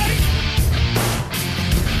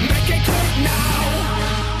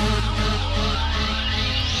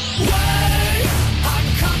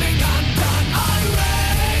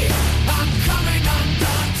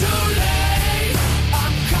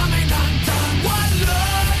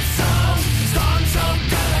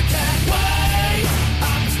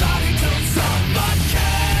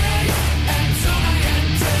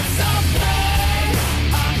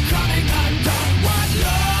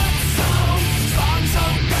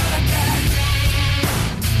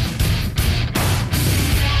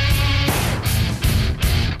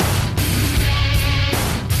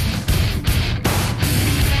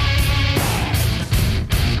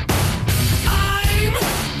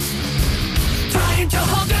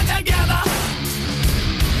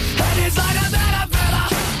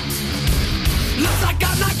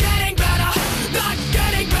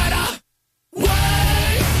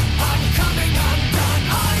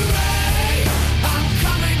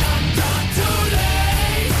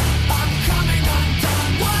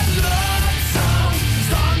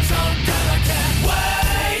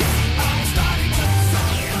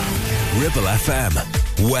 Ribble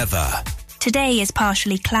FM. Weather. Today is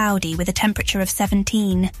partially cloudy with a temperature of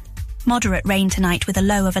 17. Moderate rain tonight with a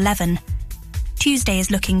low of 11. Tuesday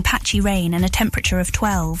is looking patchy rain and a temperature of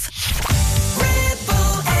 12.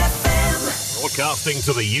 Broadcasting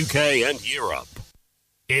to the UK and Europe.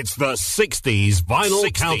 It's the 60s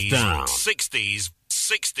Vinyl Countdown. 60s.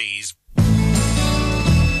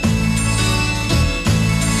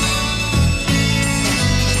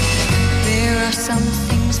 There are some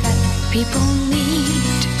things that people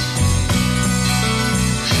need.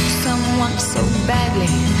 Someone so badly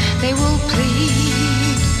they will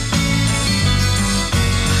plead.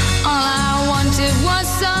 All I wanted was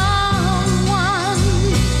someone.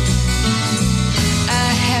 I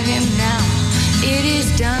have him now, it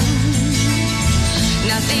is done.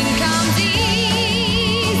 Nothing comes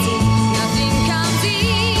easy, nothing comes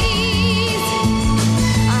easy.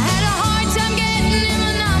 I had a hard time getting him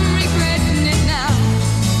and I'm regretting it now.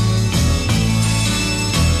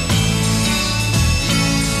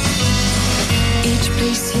 Each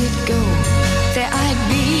place he'd go, there I'd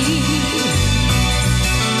be.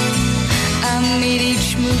 I made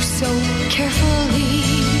each move so carefully,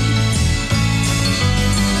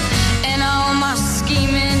 and all my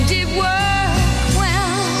scheming did work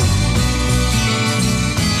well.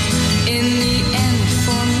 In the end,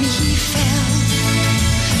 for me he fell.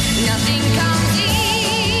 Nothing comes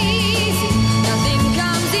easy, nothing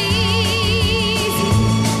comes easy.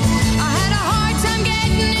 I had a hard time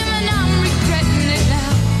getting him and I'm regretting it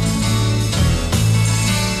now.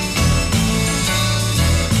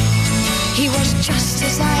 He was just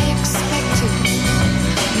as I expected,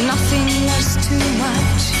 nothing was too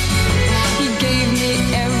much. He gave me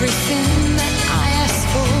everything that I asked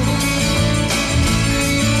for.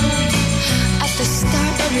 At the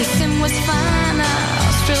start everything was fine, I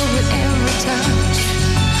was thrilled with every touch.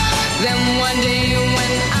 Then one day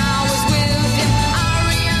when I was with him, I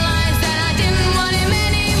realized that I didn't want him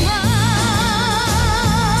anymore.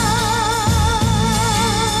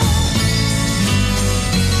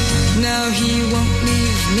 Now he won't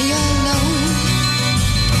leave me alone,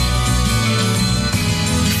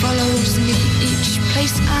 follows me each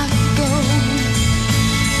place I go.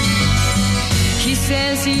 He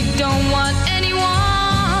says he don't want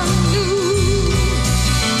anyone new.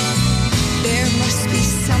 There must be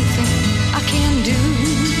something I can do.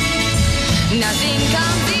 Nothing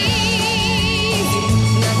comes easy,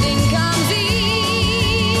 nothing comes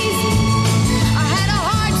easy. I had a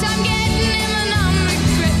hard time getting him and I'm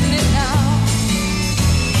regretting it now.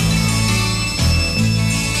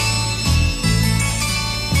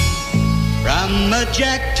 From a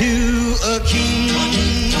jack to a king,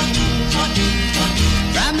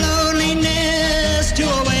 from loneliness to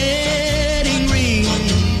a wedding ring,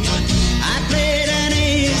 I played an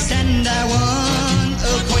ace and I won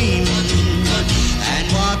a queen, and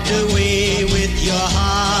walked away with your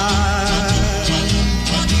heart.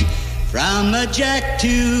 From a jack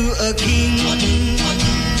to a king,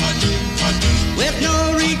 with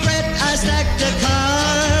no regret I stacked the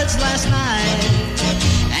cards last night,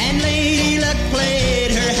 and Lady Luck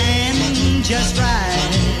played her hand just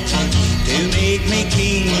right to make me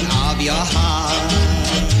king of your heart.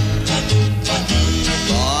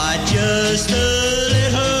 For just a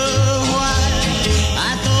little while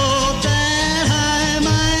I thought that I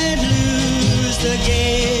might lose the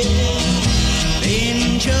game.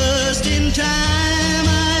 Then just in time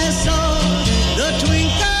I saw the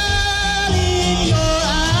twinkle in your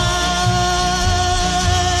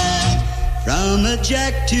eye. From a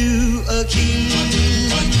jack to a king,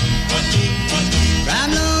 from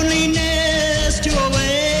loneliness to a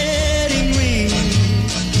wedding ring,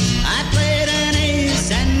 I played an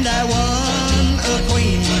ace and I won a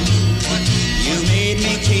queen. You made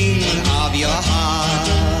me king of your heart.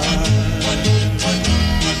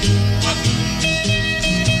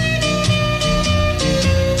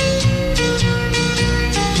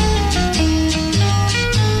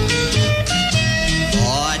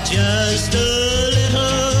 For just a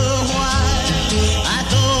little while I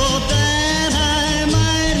thought that I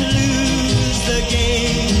might lose the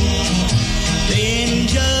game. Then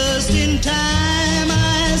just in time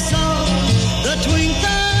I saw the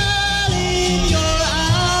twinkle in your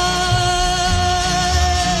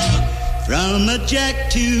eye. From a jack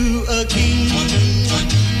to a king,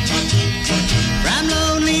 from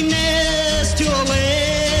loneliness to a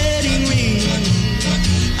wedding ring,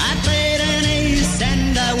 I played an ace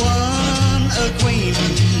and I won a queen.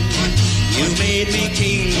 You made me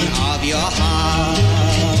king of your heart.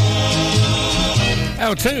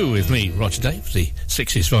 Hour 2 with me, Roger Dave, the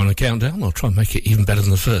 60s final countdown. I'll try and make it even better than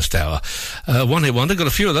the first hour. One Hit Wonder, got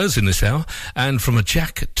a few of those in this hour. And From a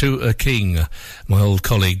Jack to a King, my old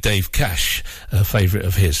colleague Dave Cash, a favourite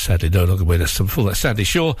of his, sadly no longer with us. So before that, Sandy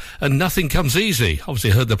Shaw, and Nothing Comes Easy. Obviously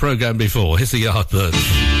heard the programme before. Here's the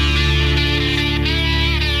Yardbirds.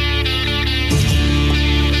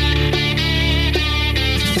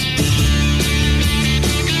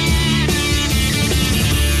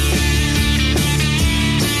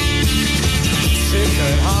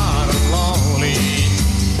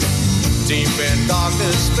 Deep in dark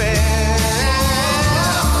despair,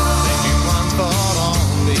 thinking one thought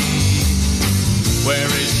only. Where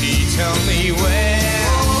is she? Tell me where.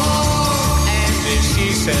 And if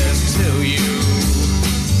she says to you,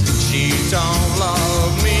 she don't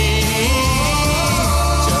love me,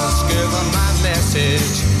 just give her my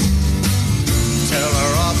message. Tell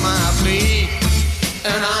her of my plea,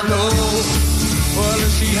 and I know, well,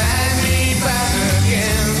 if she had me back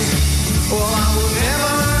again, well, I would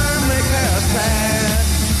never make her sad.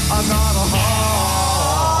 I got a heart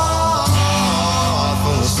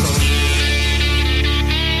full of stone.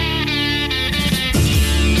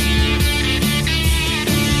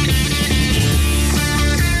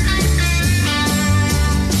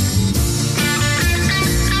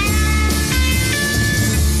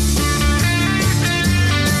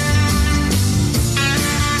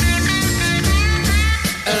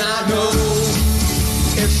 And I know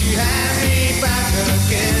if she had me back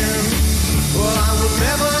again, well, I would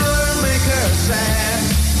never make her sad.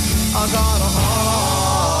 I got a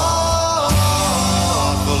heart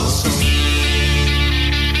full of stone.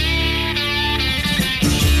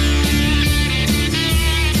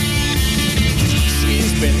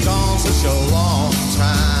 She's been gone such a long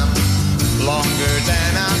time, longer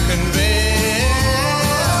than I can bear.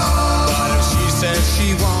 But if she says she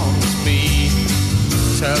wants me,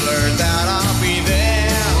 tell her that I'll be there.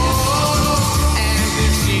 And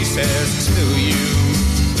if she says to you,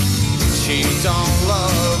 she don't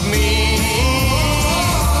love me,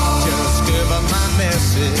 just give her my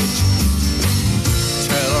message.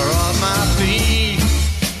 Tell her of my plea.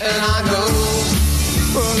 And I know,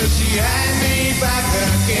 well, if she had me back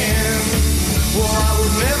again, well, I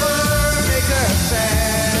would never make her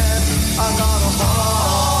sad. I got a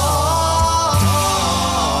heart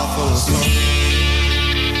full of stone.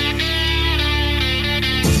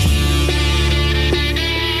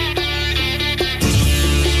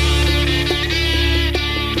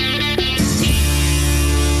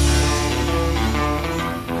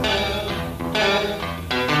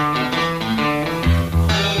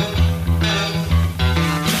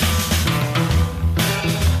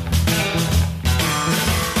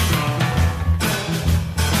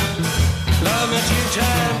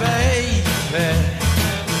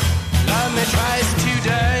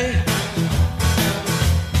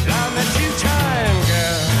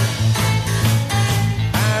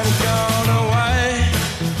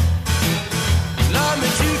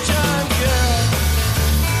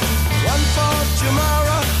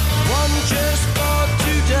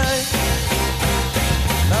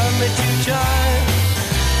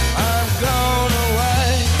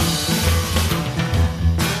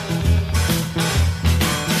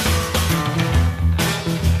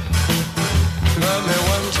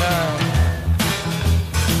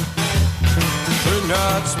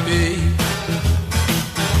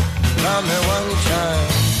 Love me one time.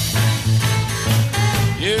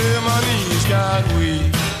 Yeah, my knees got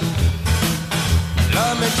weak.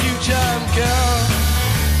 Love me two time, girl.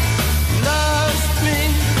 Lost me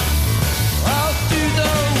all through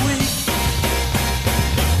the week.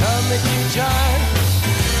 Love me two time.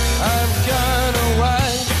 I'm gone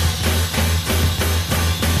away.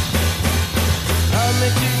 Love me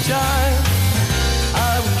two time.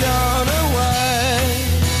 I'm gone away.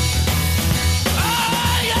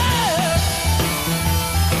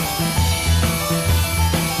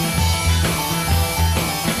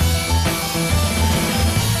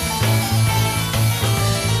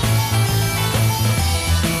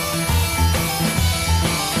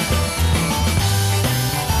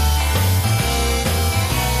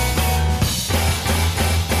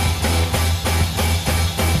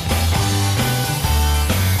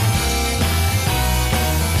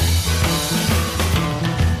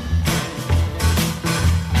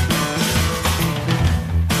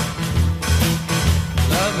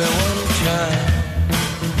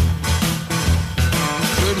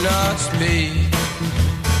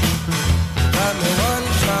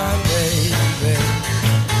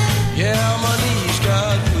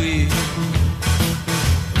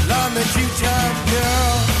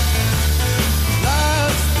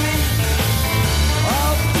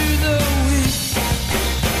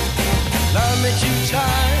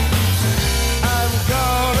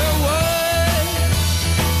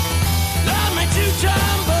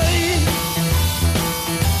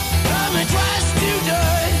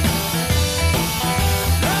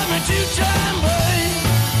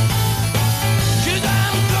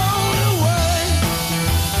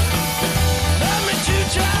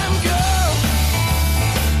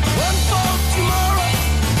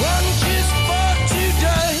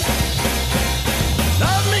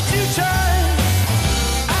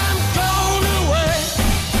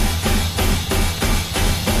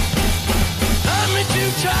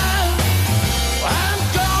 times I'm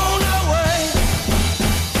gone away.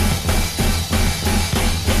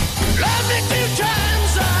 Love me 2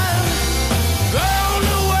 times I'm gone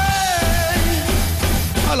away.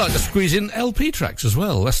 I like to squeeze in LP tracks as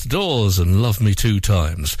well. That's The Doors and Love Me 2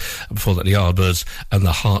 Times. And before that, the Yardbirds and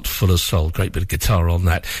The Heart Full of Soul. Great bit of guitar on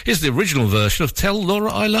that. Here's the original version of Tell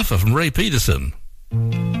Laura I Love Her from Ray Peterson.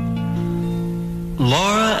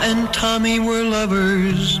 Laura and Tommy were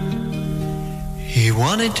lovers. He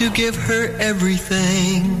wanted to give her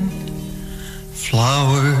everything.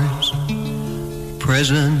 Flowers,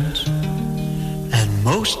 presents, and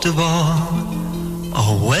most of all,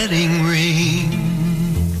 a wedding ring.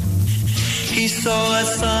 He saw a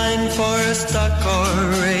sign for a stock car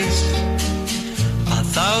race,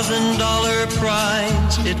 $1,000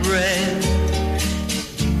 prize it read.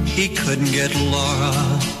 He couldn't get Laura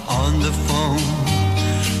on the phone,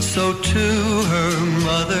 so to her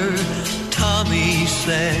mother, Tommy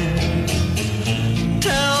said,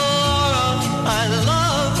 tell Laura I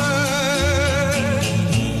love her.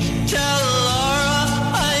 Tell Laura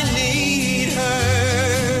I need her.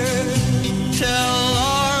 Tell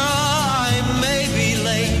Laura I may be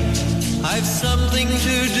late. I've something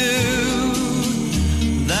to do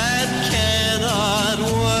that cannot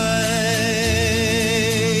wait.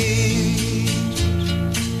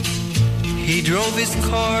 He drove his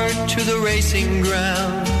car to the racing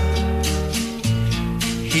ground.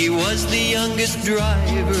 He was the youngest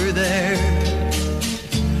driver there.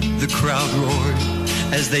 The crowd roared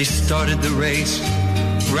as they started the race.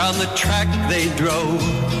 Round the track they drove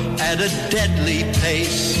at a deadly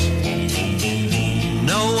pace.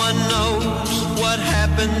 No one knows what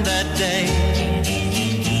happened that day,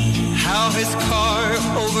 how his car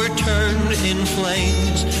overturned in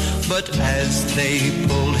flames. But as they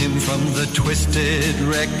pulled him from the twisted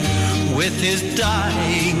wreck, with his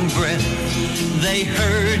dying breath, they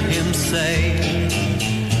heard him say,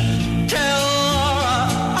 tell Laura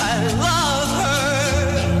I love her.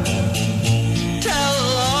 Tell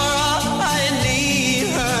Laura I need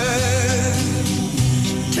her.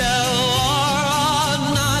 Tell Laura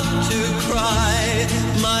not to cry.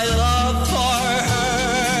 My love for her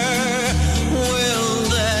will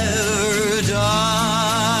never die.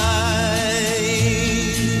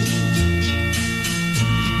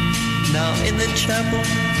 Now in the chapel,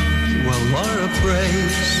 well, Laura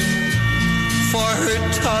prays for her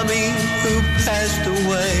Tommy who passed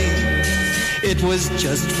away. It was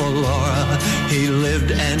just for Laura he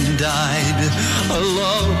lived and died.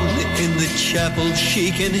 Alone in the chapel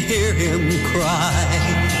she can hear him cry.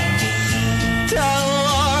 Tell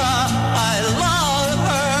Laura I love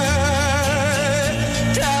her.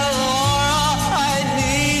 Tell Laura I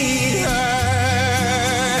need her.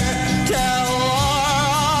 Tell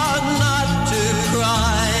Laura not to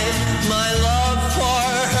cry. My love for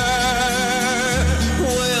her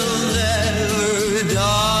will never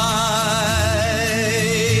die.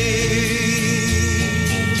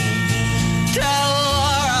 Tell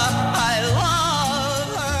Laura I love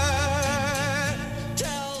her.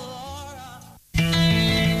 Tell Laura.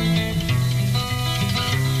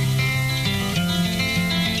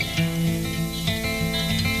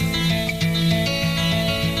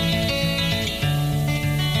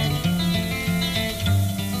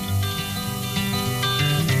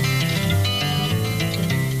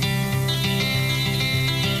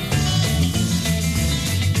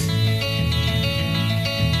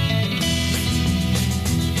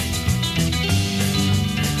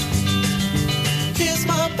 Here's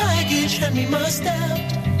my baggage, hand me my staff.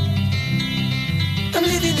 I'm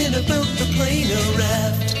living in a boat, a plane, a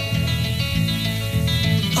raft.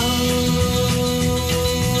 Oh,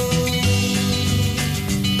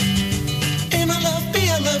 am I love, be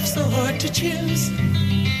I love, so hard to choose.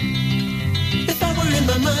 If I were in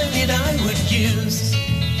my mind, it I would use.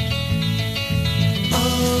 Oh,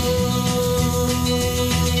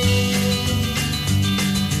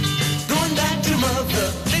 going back to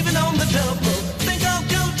mother, living on the double. Think I'll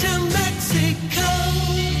go to Mexico.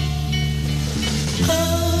 Oh,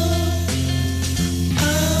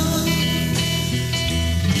 oh.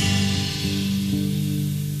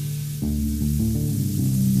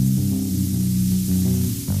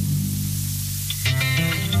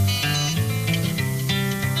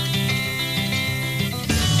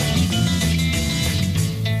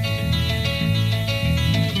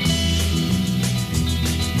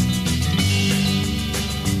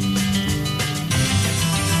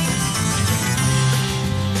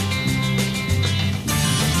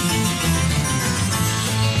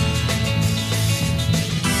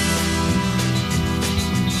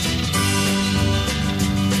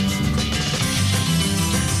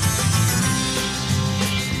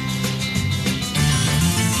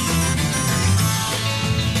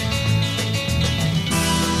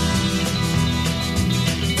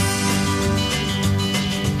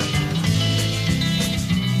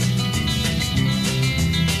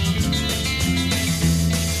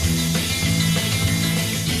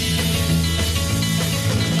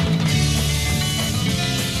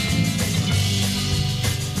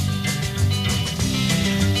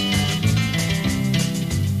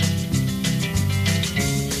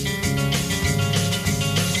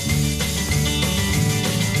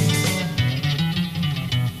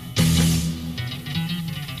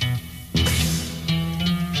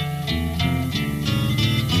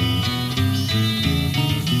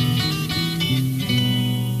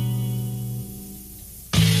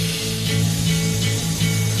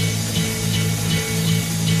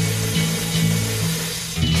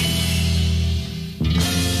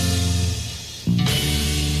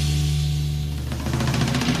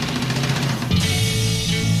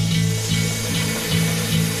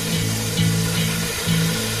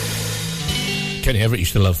 Kenny Everett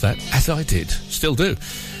used to love that, as I did, still do.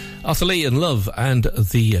 Arthur Lee and Love and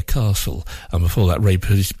The Castle. And before that, Ray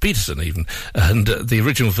Peterson even. And the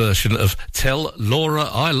original version of Tell Laura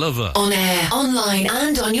I Love Her. On air, online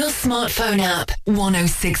and on your smartphone app.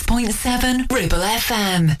 106.7 Ribble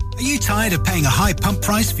FM. Are you tired of paying a high pump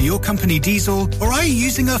price for your company diesel? Or are you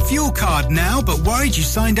using a fuel card now but worried you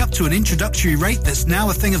signed up to an introductory rate that's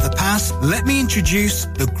now a thing of the past? Let me introduce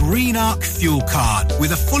the Green Arc Fuel Card.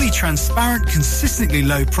 With a fully transparent, consistently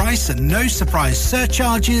low price and no surprise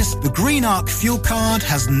surcharges, the Green Arc Fuel Card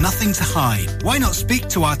has nothing to hide. Why not speak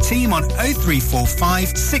to our team on 0345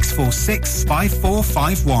 646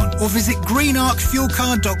 5451 or visit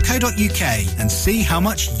greenarcfuelcard.co.uk and see how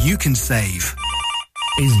much you can save.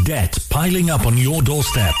 Is debt piling up on your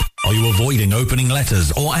doorstep? Are you avoiding opening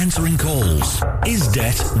letters or answering calls? Is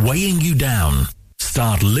debt weighing you down?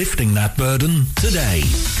 Start lifting that burden today.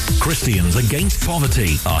 Christians Against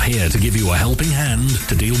Poverty are here to give you a helping hand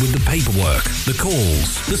to deal with the paperwork, the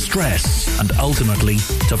calls, the stress, and ultimately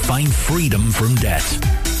to find freedom from debt.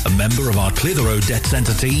 A member of our Clitheroe Debt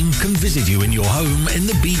Centre team can visit you in your home in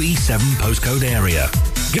the BB7 postcode area.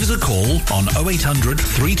 Give us a call on 0800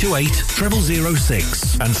 328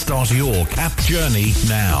 0006 and start your CAP journey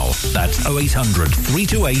now. That's 0800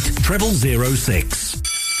 328 0006.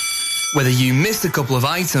 Whether you missed a couple of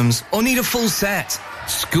items or need a full set,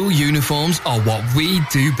 school uniforms are what we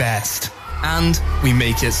do best. And we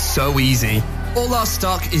make it so easy. All our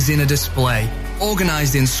stock is in a display,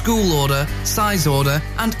 organised in school order, size order,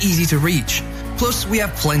 and easy to reach. Plus, we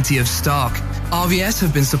have plenty of stock. RVS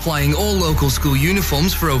have been supplying all local school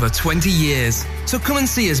uniforms for over 20 years. So come and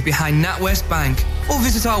see us behind NatWest Bank or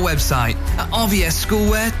visit our website at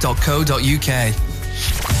rvsschoolwear.co.uk.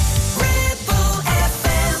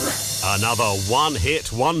 Another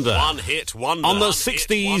one-hit wonder. One-hit wonder. On the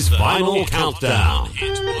 60s Vinyl Countdown.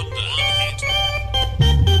 Hit wonder.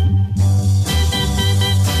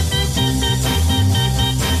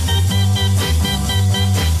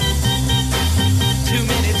 Too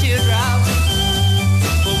many teardrops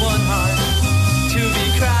for one heart to be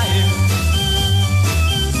crying.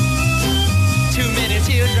 Too many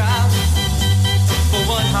teardrops for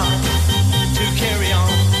one heart to carry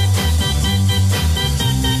on.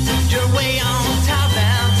 You're way on top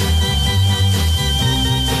now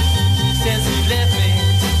since you left me.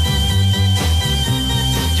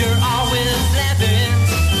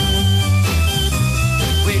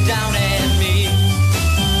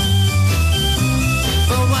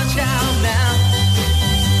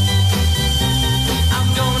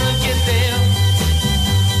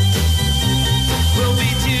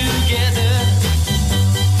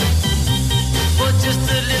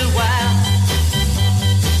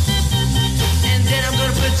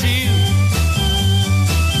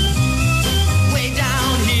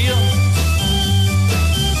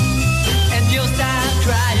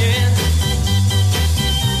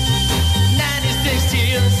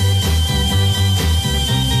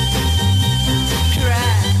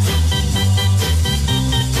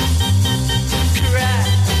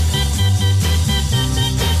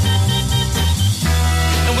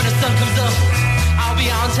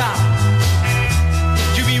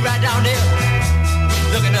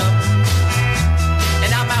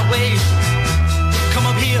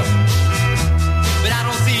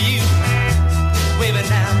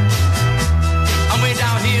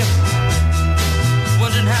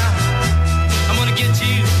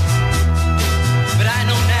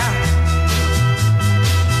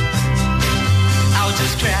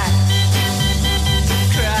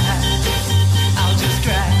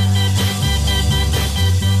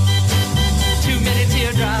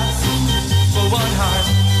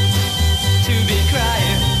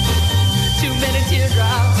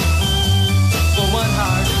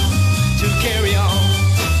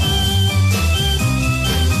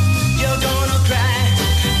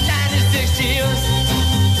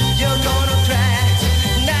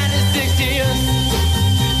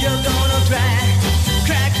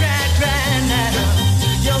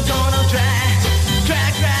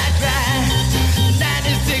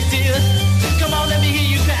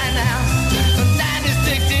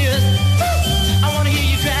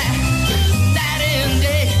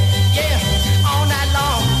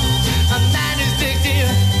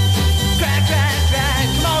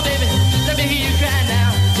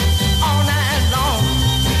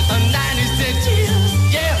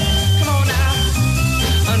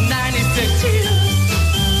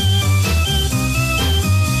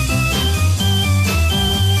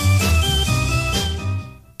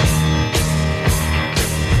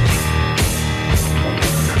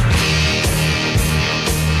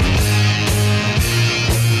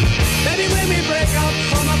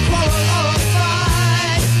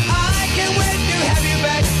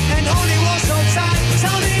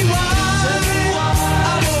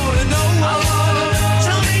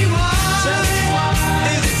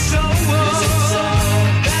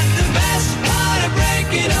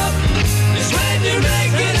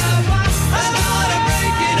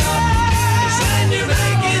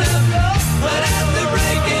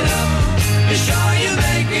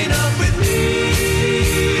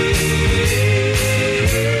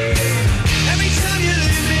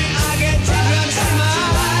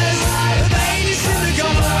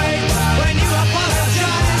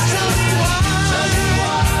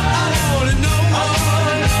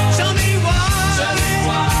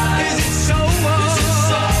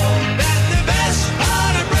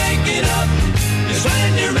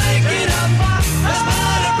 when you're making up. Best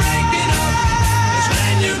part of breaking up is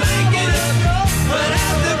when you're making up. But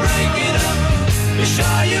after breaking up, you're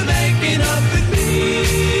sure you're making up with me.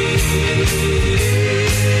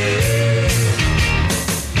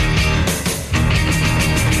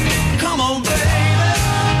 Come on, baby.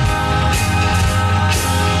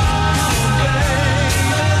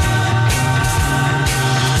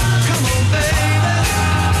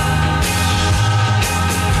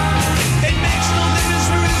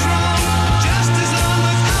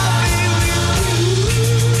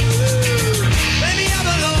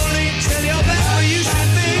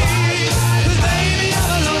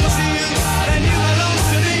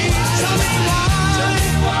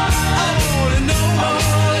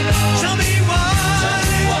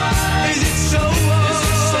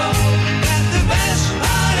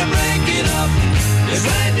 Is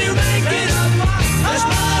when you're making up. That's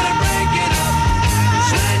part of breaking up.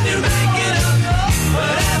 Is when you're making up.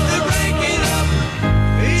 But after breaking up,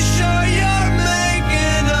 be sure you're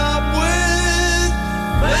making up with.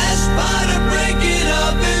 Best part of breaking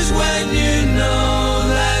up is when you know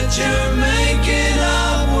that you're making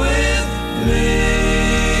up with me.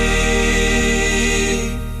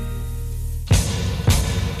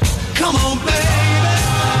 Come on, baby.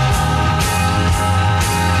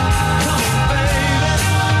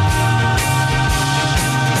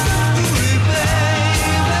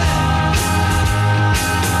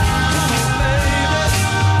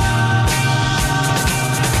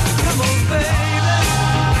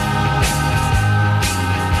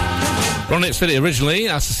 Ronnet City originally,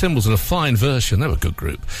 that's the Symbols in a fine version. They were a good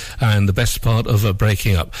group. And the best part of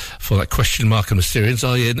breaking up for that question mark and Mysterians,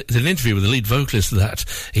 I did an interview with the lead vocalist of that.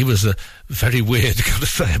 He was very weird, got to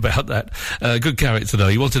say about that. Good character though.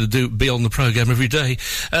 He wanted to be on the programme every day.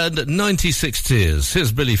 And 96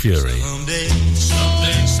 Here's Billy Fury. Someday,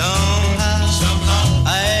 somehow,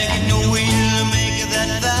 I get no way to make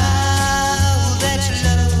that vow. That's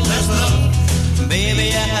love. That's love.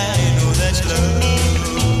 Baby, I know that's love.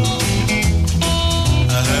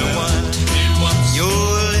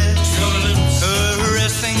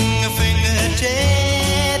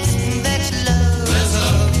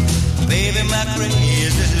 My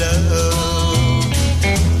praise is love.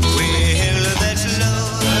 Well, that's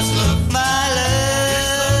love. That's love. My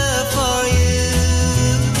love for you.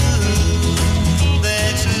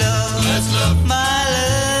 That's love. That's love. My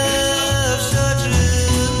love so true.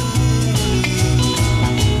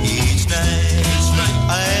 Each night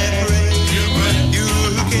I pray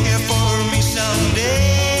you'll care for me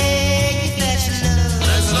someday. That's love.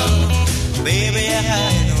 That's love. Baby, I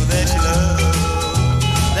know that's love.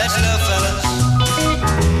 That's love, fellas.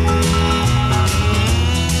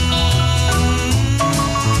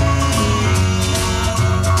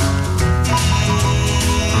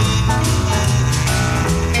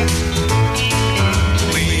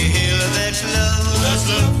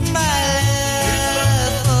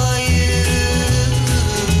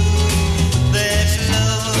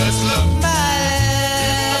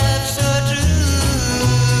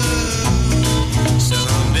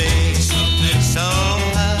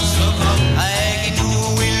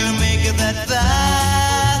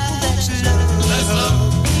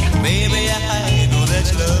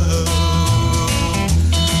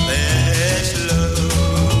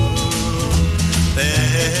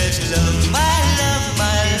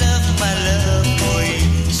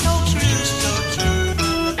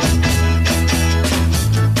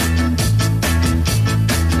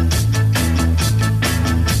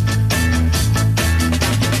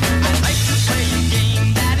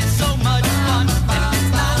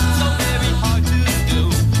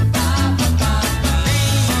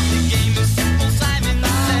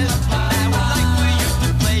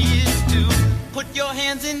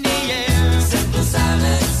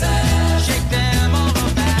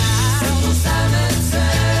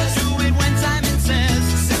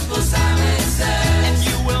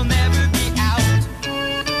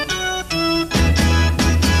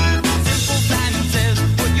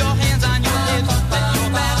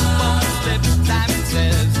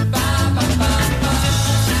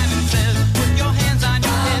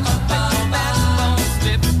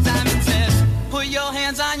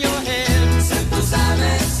 hands on your head. Simple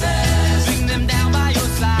Simon says, bring them down by your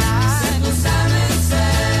side.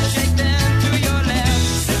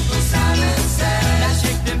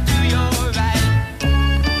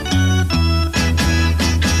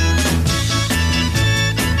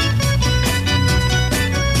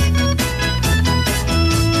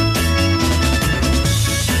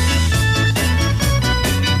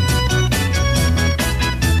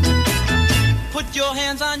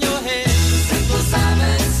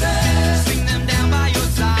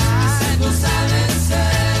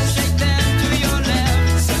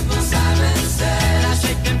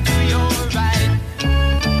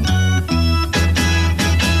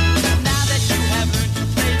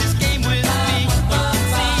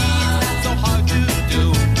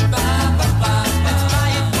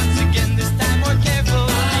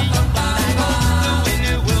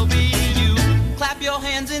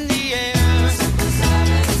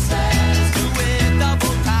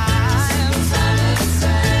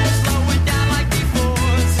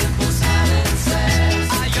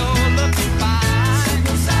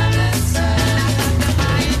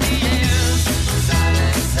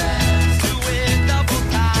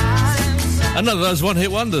 Another of those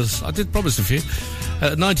one-hit wonders. I did promise a few.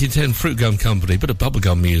 1910 Fruit Gum Company, bit of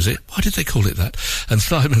bubblegum music. Why did they call it that? And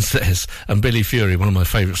Simon Says, and Billy Fury, one of my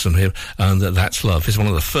favourites from him, and That's Love. It's one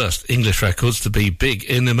of the first English records to be big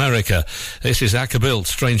in America. This is Ackerbilt,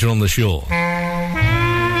 Stranger on the Shore.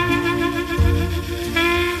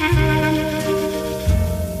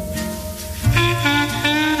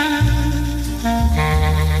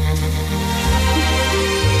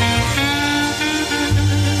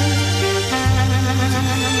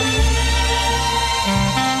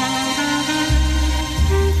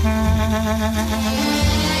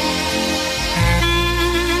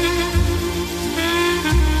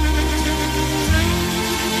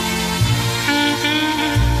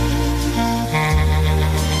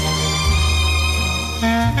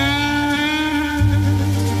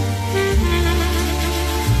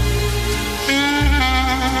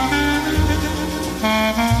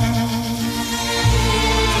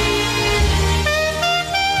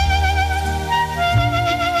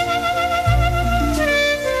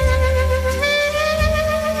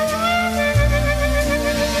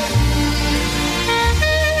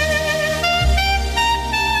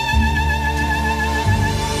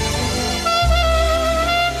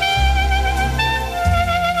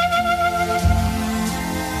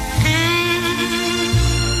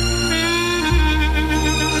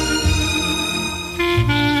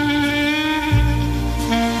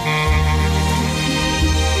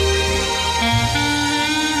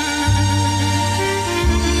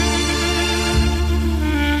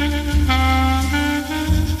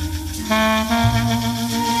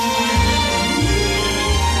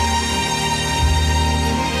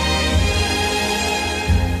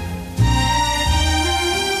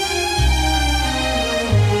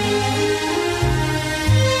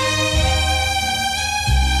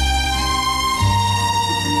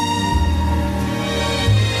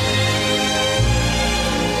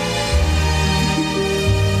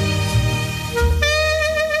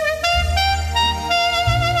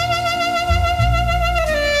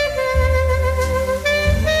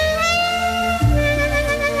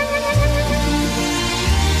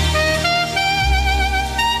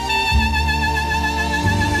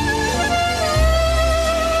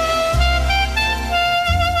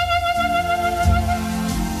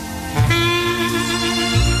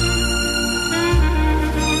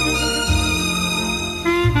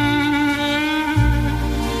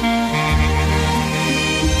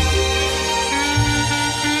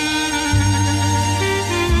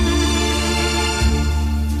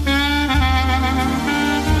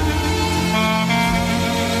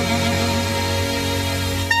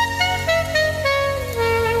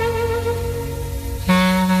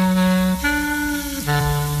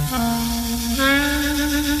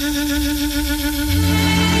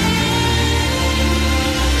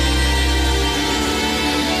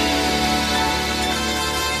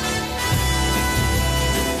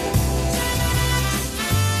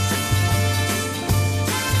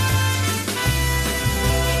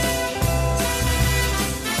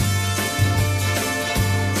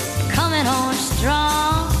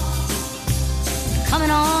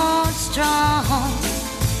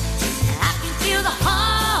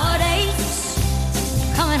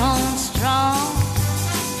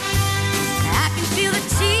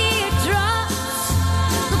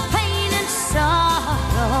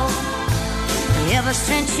 Ever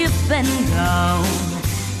since you've been gone,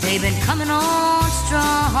 they've been coming on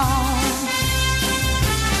strong.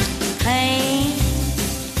 Pain,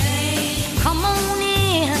 come on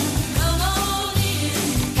in.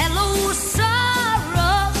 Hello,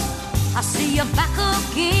 sorrow, I see you back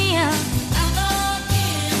again.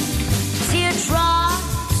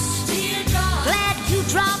 Teardrops, glad you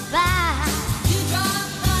dropped by.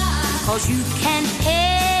 'Cause you can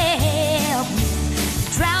help me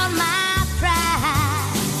drown my pride.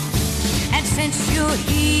 And since you're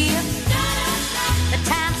here, the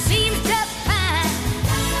time seems just fine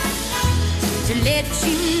to let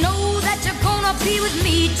you know that you're gonna be with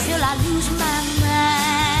me till I lose my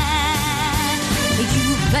mind.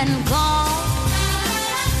 You've been gone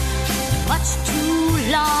much too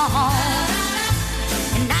long,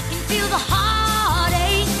 and I can feel the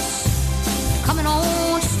heartaches coming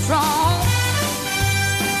on strong.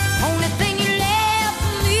 Only thing you left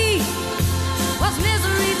for me was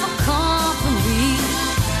misery for company,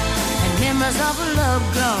 and memories of a love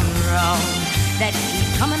gone wrong that keep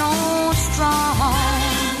coming on strong.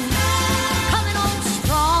 Coming on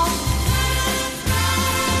strong.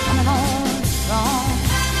 Coming on strong.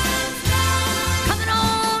 Coming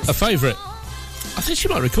on strong. A favourite. I think she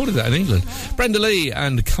might have recorded that in England. Brenda Lee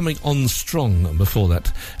and Coming On Strong. And before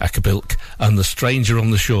that, Acapulco and The Stranger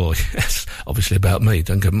on the Shore. Yes, obviously about me.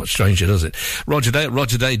 Don't get much stranger, does it? Roger Day at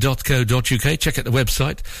rogerday.co.uk. Check out the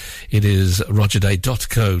website. It is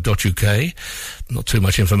rogerday.co.uk. Not too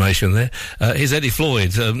much information there. Here's Eddie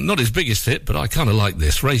Floyd. Not his biggest hit, but I kind of like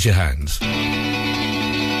this. Raise your hands.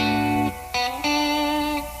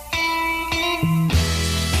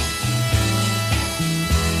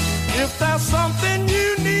 If there's something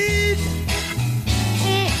you need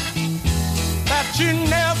that you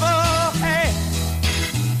never had,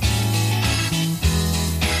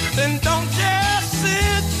 then don't just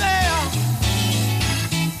sit there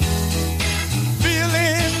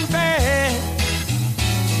feeling bad.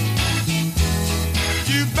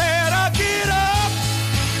 You better get up,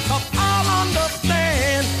 'cause I'll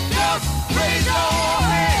understand. Just raise your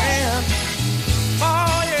hand.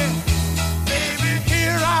 Oh yeah, baby,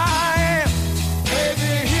 here I am.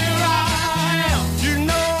 Baby, here I am. You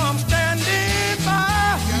know I'm standing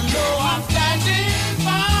by. You know I'm standing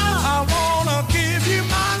by. I wanna give you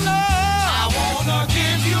my love. I wanna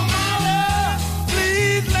give you my love.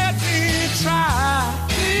 Please let me try.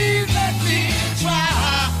 Please let me try.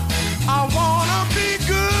 I wanna be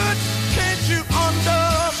good. Can't you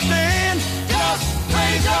understand? Just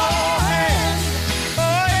raise your hand.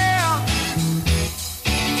 Oh yeah.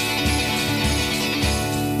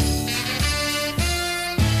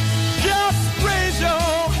 Just raise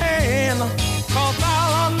your hand, 'cause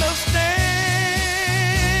I'll understand.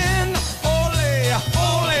 Ole,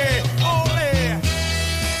 ole, ole.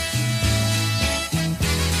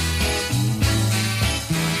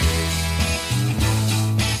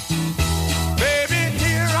 Baby,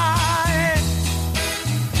 here I am.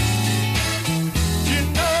 You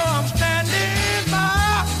know I'm standing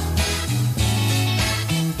by.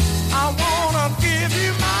 I wanna give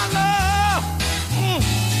you my love.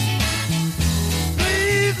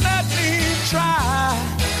 Please let me try.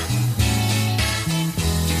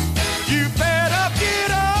 You better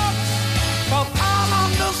get up, 'cause I'll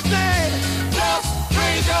understand. Just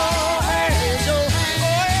raise your hand.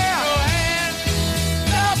 Oh yeah.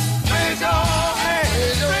 Just raise your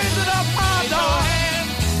hand. Raise it up high, dog.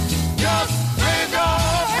 Just raise your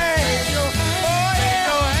hand. Oh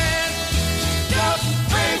yeah. Just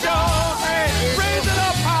raise your hand. Raise it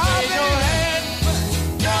up high, baby.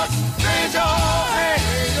 Just raise your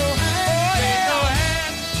hand. Oh yeah.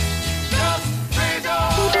 Just raise your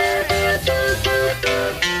hand.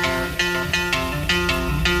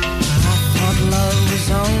 I thought love was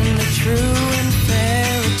only true in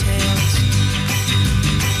fairy tales,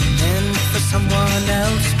 and for someone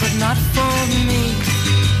else, but not for me.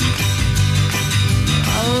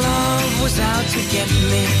 Our love was out to get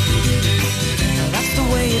me. Now that's the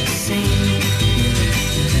way it seemed.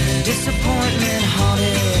 Disappointment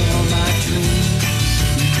haunted all my dreams.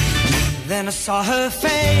 Then I saw her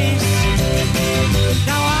face.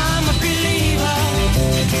 Now I'm a believer.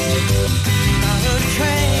 Not a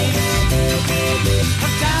trace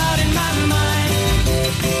of doubt in my mind.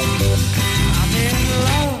 I'm in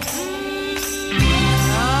love.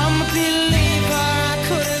 I'm a believer. I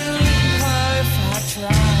couldn't leave her if I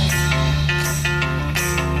tried.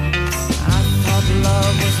 I thought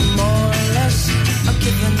love was more or less a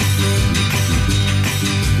given thing.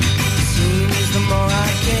 Seems the more I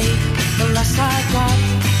gave, the less I got.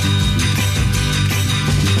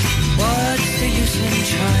 What's the use in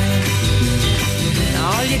trying?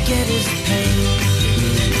 All you get is pain.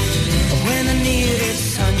 When I needed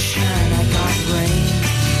sunshine, I got rain.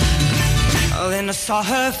 Oh, then I saw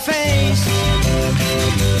her face.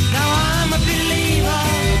 Now I'm a believer.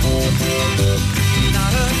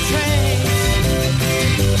 Not a trace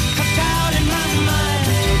of doubt in my mind.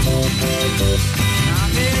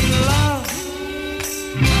 I'm in love.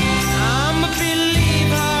 I'm a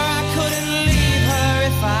believer. I couldn't leave her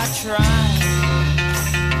if I tried.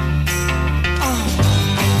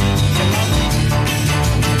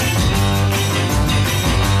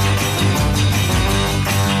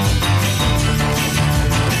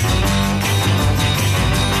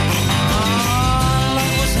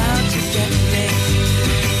 Love was out to get me.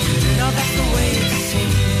 Now that's the way it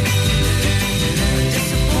seemed.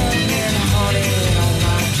 Disappointment haunted all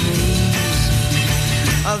my dreams.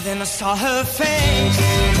 Oh, then I saw her face.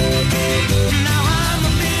 Now I'm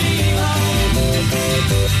a believer.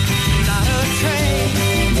 Not a trace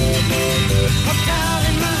of doubt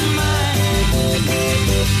in my mind.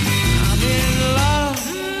 I'm in love.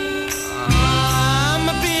 I'm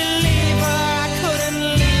a believer. I couldn't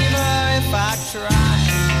leave her if I tried.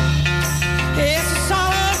 Yes, I saw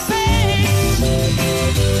her face.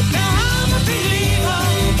 Now I'm a believer.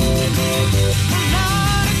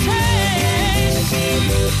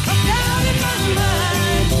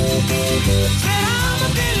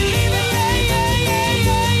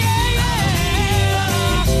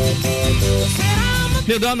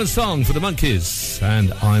 Neil Diamond's song for the Monkees,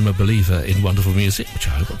 and I'm a believer in wonderful music, which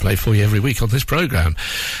I hope I play for you every week on this programme.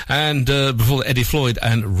 And before Eddie Floyd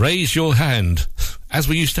and Raise Your Hand, as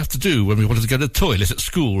we used to have to do when we wanted to go to the toilet at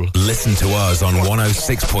school. Listen to us on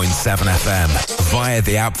 106.7 FM via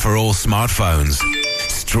the app for all smartphones,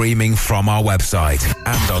 streaming from our website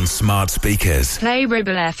and on smart speakers. Play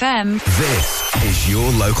Ribble FM. This is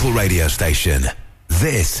your local radio station.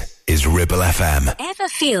 This is Ribble FM. Ever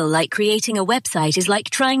feel like creating a website is like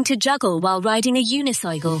trying to juggle while riding a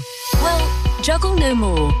unicycle? Well, juggle no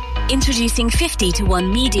more. Introducing 50 to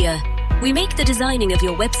 1 Media. We make the designing of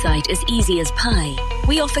your website as easy as pie.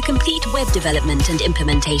 We offer complete web development and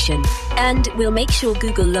implementation. And we'll make sure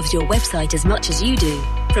Google loves your website as much as you do.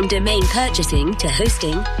 From domain purchasing to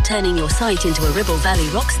hosting, turning your site into a Ribble Valley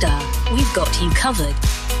rockstar, we've got you covered.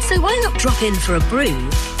 So why not drop in for a brew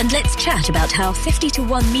and let's chat about how 50 to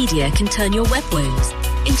 1 Media can turn your web woes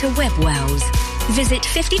into web wows. Visit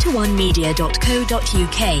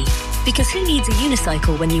 50to1media.co.uk, because who needs a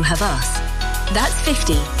unicycle when you have us? That's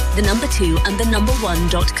 50, the number 2 and the number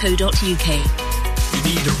 1.co.uk. You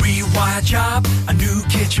need a rewire job, a new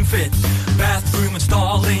kitchen fit, bathroom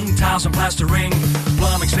installing, tiles and plastering,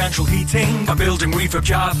 plumbing, central heating, a building refurb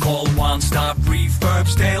job. Call One Stop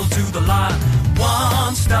Refurbs, Dale to the lot.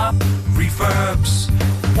 One Stop Refurbs.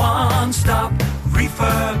 One Stop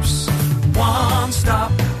Refurbs. One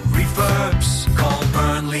Stop Refurbs. Call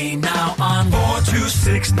Burnley now on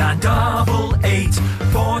 426-988.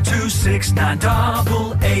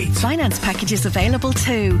 426-988. Finance packages available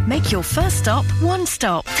too. Make your first stop One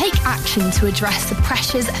Stop. Take action to address the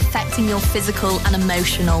pressures affecting your physical and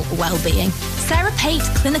emotional well-being. Sarah Pate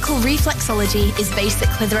Clinical Reflexology is based at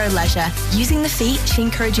Clitheroe Leisure. Using the feet, she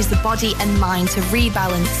encourages the body and mind to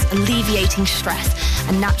rebalance, alleviating stress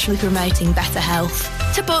and naturally promoting better health.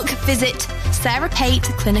 To book, visit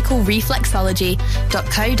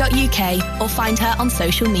sarahpatereflexology.co.uk or find her on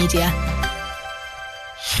social media.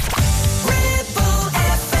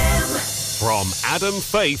 From Adam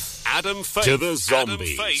Faith to the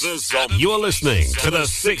Zombies. You're listening to the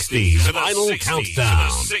 60s Final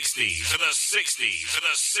Countdown. To the 60s.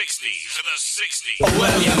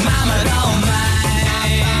 Well, your mama don't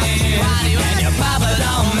mind. And your papa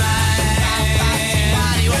don't mind.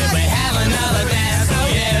 If we have another dance, oh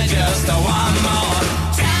yeah, just a one more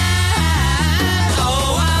time.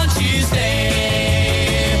 Oh, won't you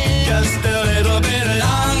stay just a little bit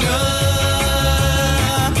longer?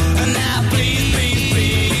 Now, please, please,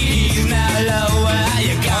 please, now, love, where are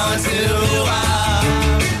you going to?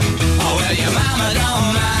 Oh, well, your mama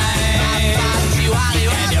don't mind.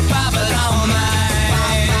 And your papa don't mind.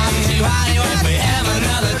 If we have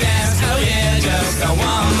another dance, oh yeah, just a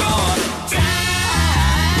one more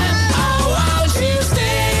time. Oh, won't you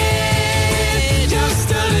stay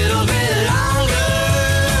just a little bit longer?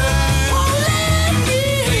 Oh, let me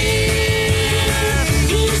hear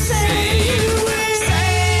you say you will.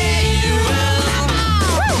 Say you will.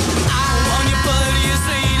 I want you put your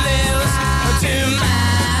sweet lips to mine.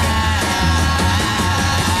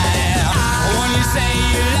 When you say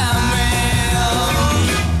you love me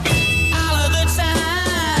all of the time.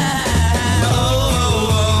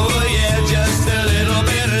 Oh, yeah, just a little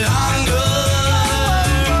bit longer.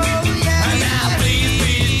 Now, please,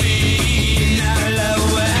 please, please, now, love,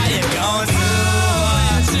 where you going to?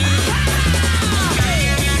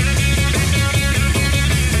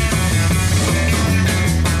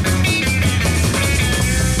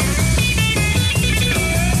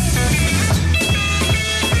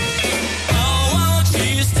 Oh, won't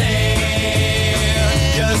you stay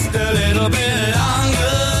just a little bit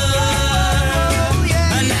longer?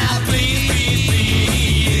 Now, please, please,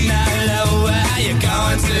 please, now, love, where you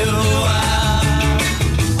going to?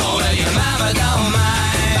 Oh, well, your mama don't mind.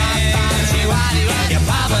 Your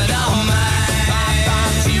papa don't mind.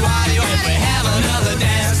 If we have another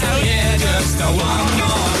dance, oh yeah, just a one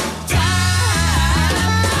more time.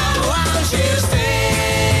 Won't you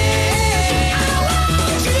stay?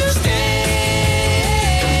 Won't you stay?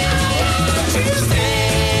 Won't you stay?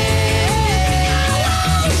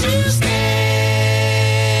 Won't you stay?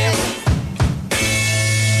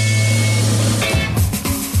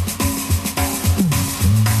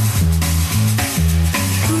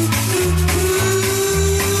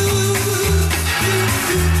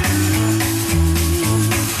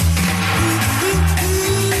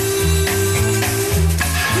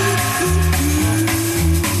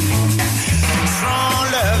 Strong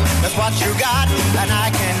love, that's what you got, and I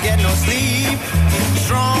can't get no sleep.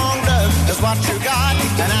 Strong love, that's what you got,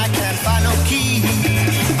 and I can't find no key.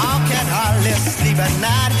 I can hardly sleep at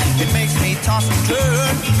night, it makes me toss and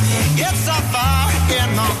turn. It's so far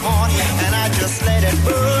in my heart, and I just let it it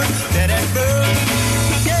burn, let it burn.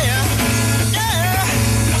 Yeah, yeah,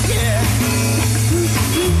 yeah.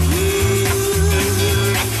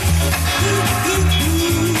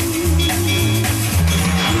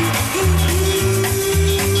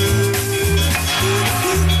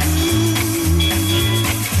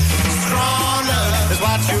 Strong love is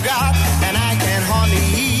what you got, and I can hardly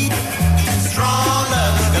eat. Strong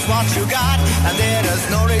love is what you got, and there is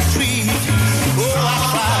no retreat. Oh, I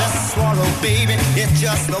try to swallow, baby, it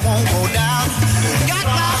just won't go down. Got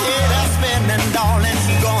my head a spinning, darling,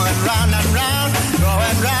 going round and round,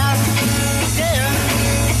 going round. Yeah,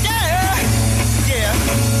 yeah, yeah.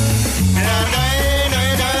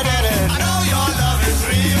 I know your love is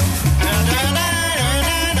real.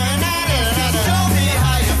 Show me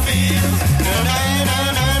how you feel.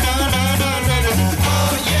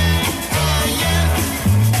 Oh yeah, yeah.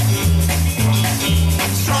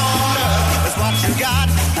 Strong love is what you got,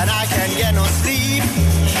 and I can't get no sleep.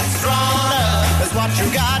 Strong love is what you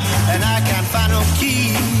got, and I can't find no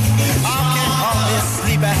key. I can't hardly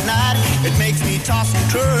sleep at night. It makes me toss and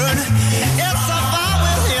turn. It's a fire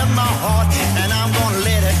within my heart, and I'm gonna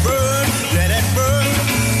let it burn, let it burn.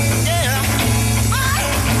 Yeah.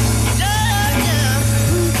 Yeah, yeah.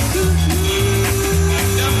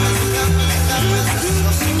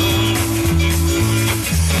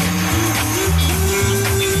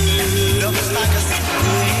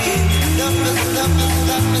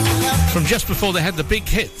 From just before they had the big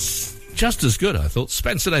hits, just as good, I thought,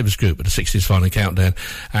 Spencer Davis Group at the 60s Final Countdown,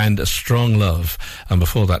 and A Strong Love. And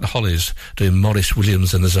before that, the Hollies doing Morris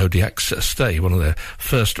Williams and the Zodiacs Stay, one of their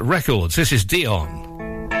first records. This is Dion.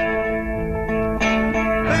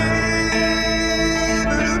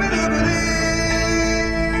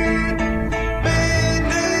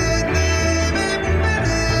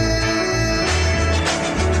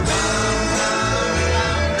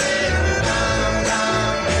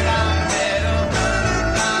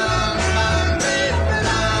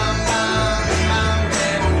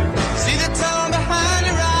 See the tone behind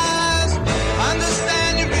your eyes,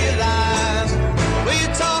 understand you realize, will you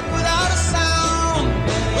talk without a sound,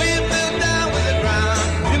 will you build down with the ground,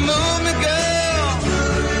 you move me girl,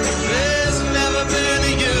 there's never been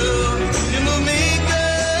a you, you move me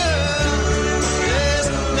girl, there's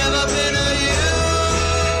never been a you.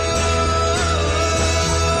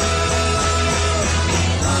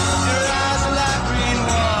 Your eyes are like green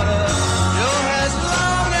water, your hair's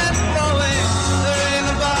long and flowing, there ain't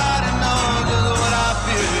nobody knows just what I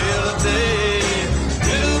feel today.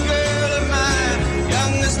 Little girl of mine,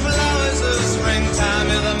 youngest flowers of springtime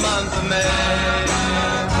in the month of May.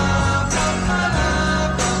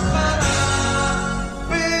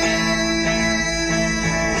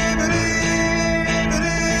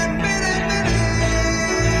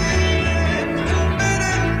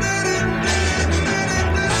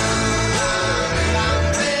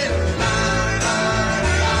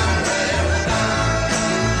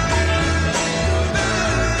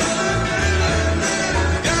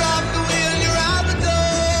 You're off the wheel, you're out the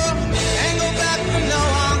door, ain't go back for no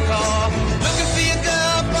encore. Looking for your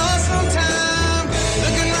girl for some time,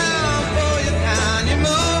 looking round for your kind. You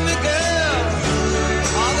move me, girl.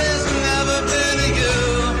 Oh, there's never been a you.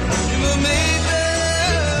 You move me,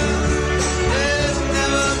 girl. There's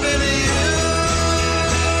never been a you.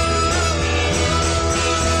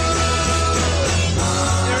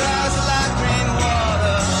 Your eyes are like green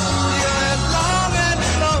water, your hair's long and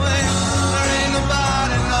flowing. There ain't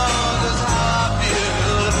nobody knows just how I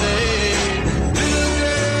feel today. Little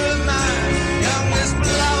girl of mine, youngest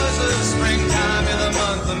flowers of springtime in the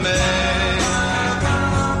month of May.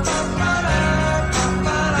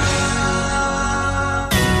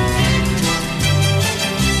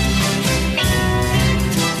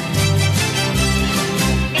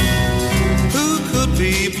 Who could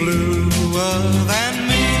be bluer than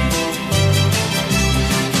me?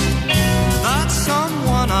 That's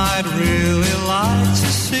someone I'd really like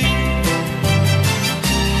to see.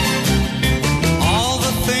 All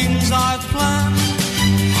the things I've planned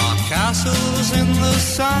are castles in the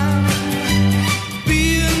sand,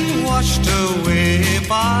 being washed away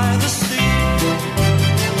by the sea.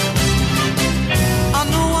 I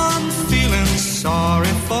know I'm feeling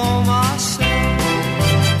sorry for myself.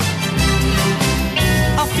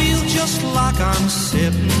 I feel just like I'm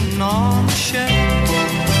sitting on a shelf.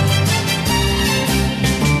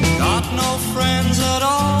 Got no friends at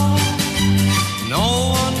all, no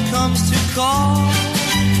one comes to call,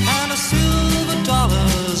 and a silver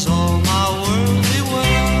dollar's all my worldly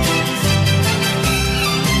worth.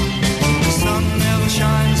 The sun never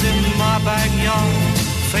shines in my backyard,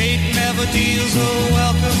 fate never deals a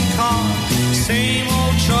welcome card. Same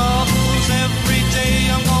old troubles every day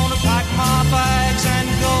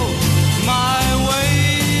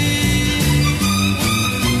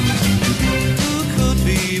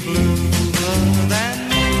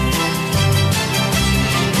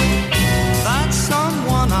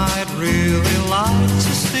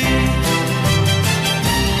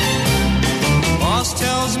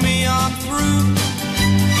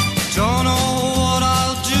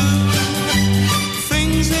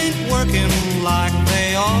everything like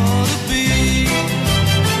they ought to be.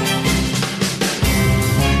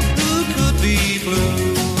 Who could be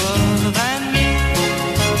bluer than me?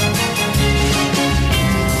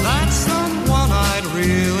 That's someone I'd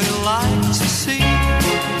really like to see.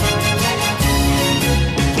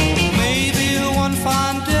 Maybe one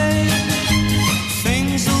fine day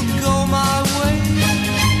things will go my way.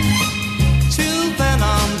 Till then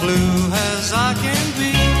I'm blue as I can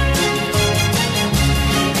be.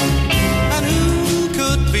 And who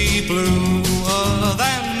could be bluer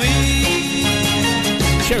than me?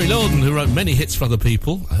 Sherry Lorden, who wrote many hits for other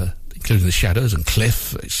people, including The Shadows and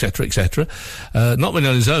Cliff, etc., etc. Not many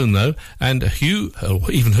on his own, though. And Hugh,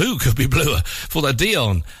 or even who could be bluer, for that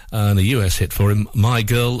Dion, and a US hit for him, My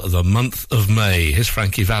Girl, The Month of May. Here's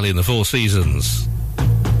Frankie Valli and the Four Seasons.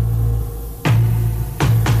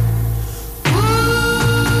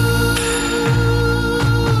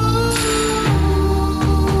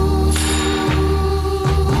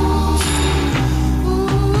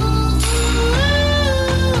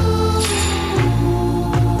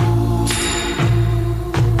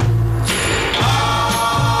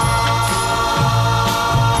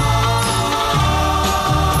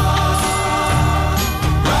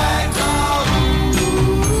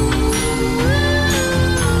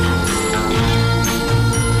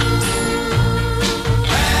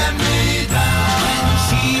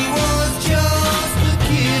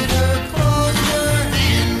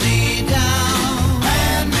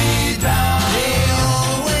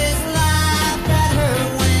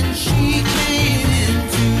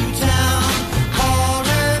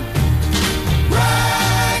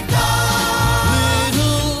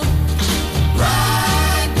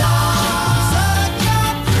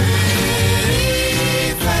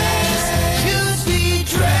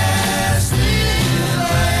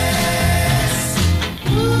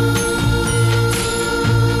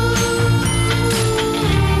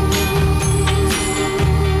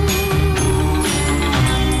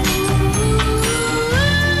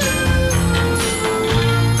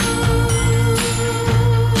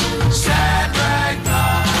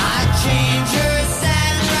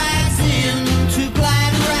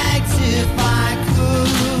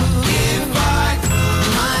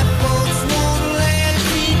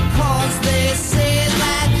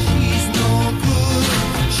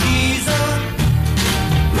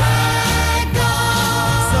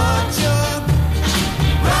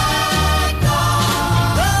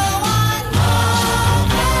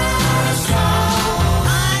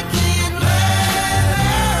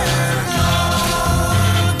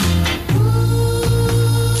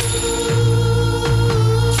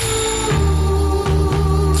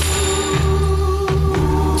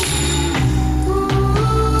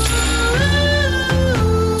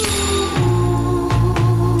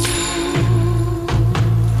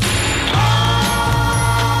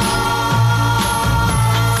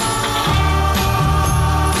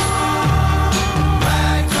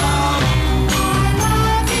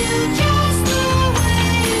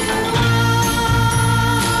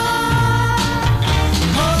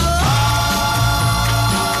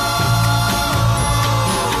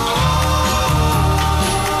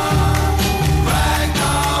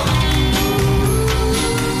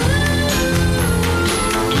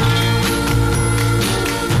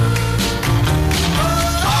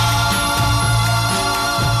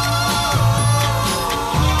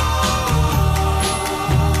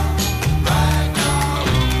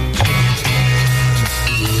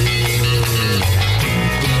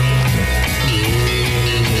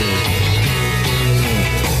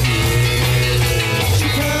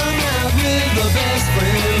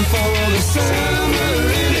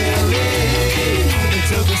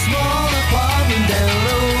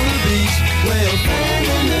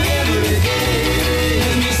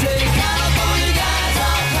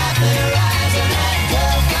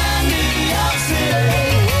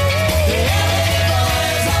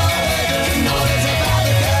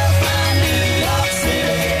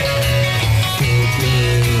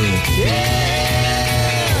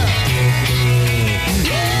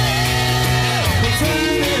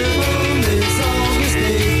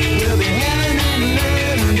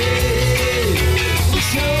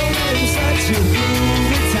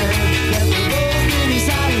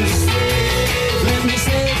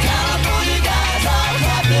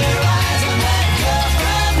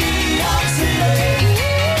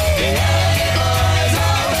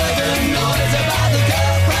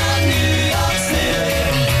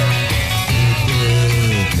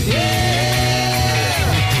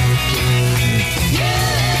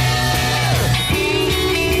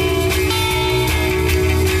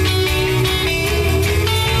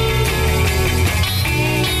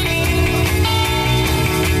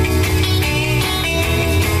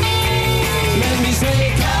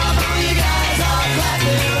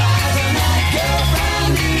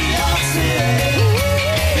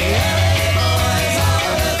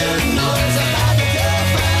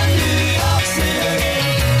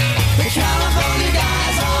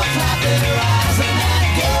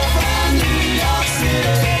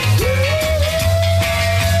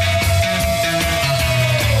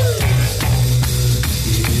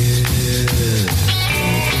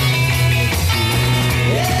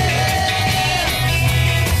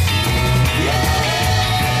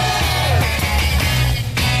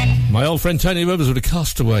 old friend Tony Rivers with the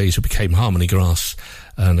Castaways, who became Harmony Grass,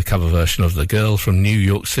 and a cover version of The Girl from New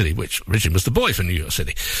York City, which originally was The Boy from New York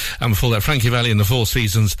City. And before that, Frankie Valli and the Four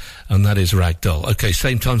Seasons, and that is Ragdoll. Okay,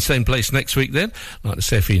 same time, same place next week then. I'd like to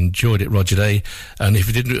say if you enjoyed it, Roger Day. And if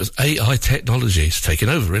you didn't, it was AI technology. It's taken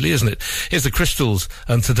over, really, isn't it? Here's the Crystals,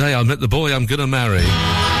 and today I met the boy I'm gonna marry.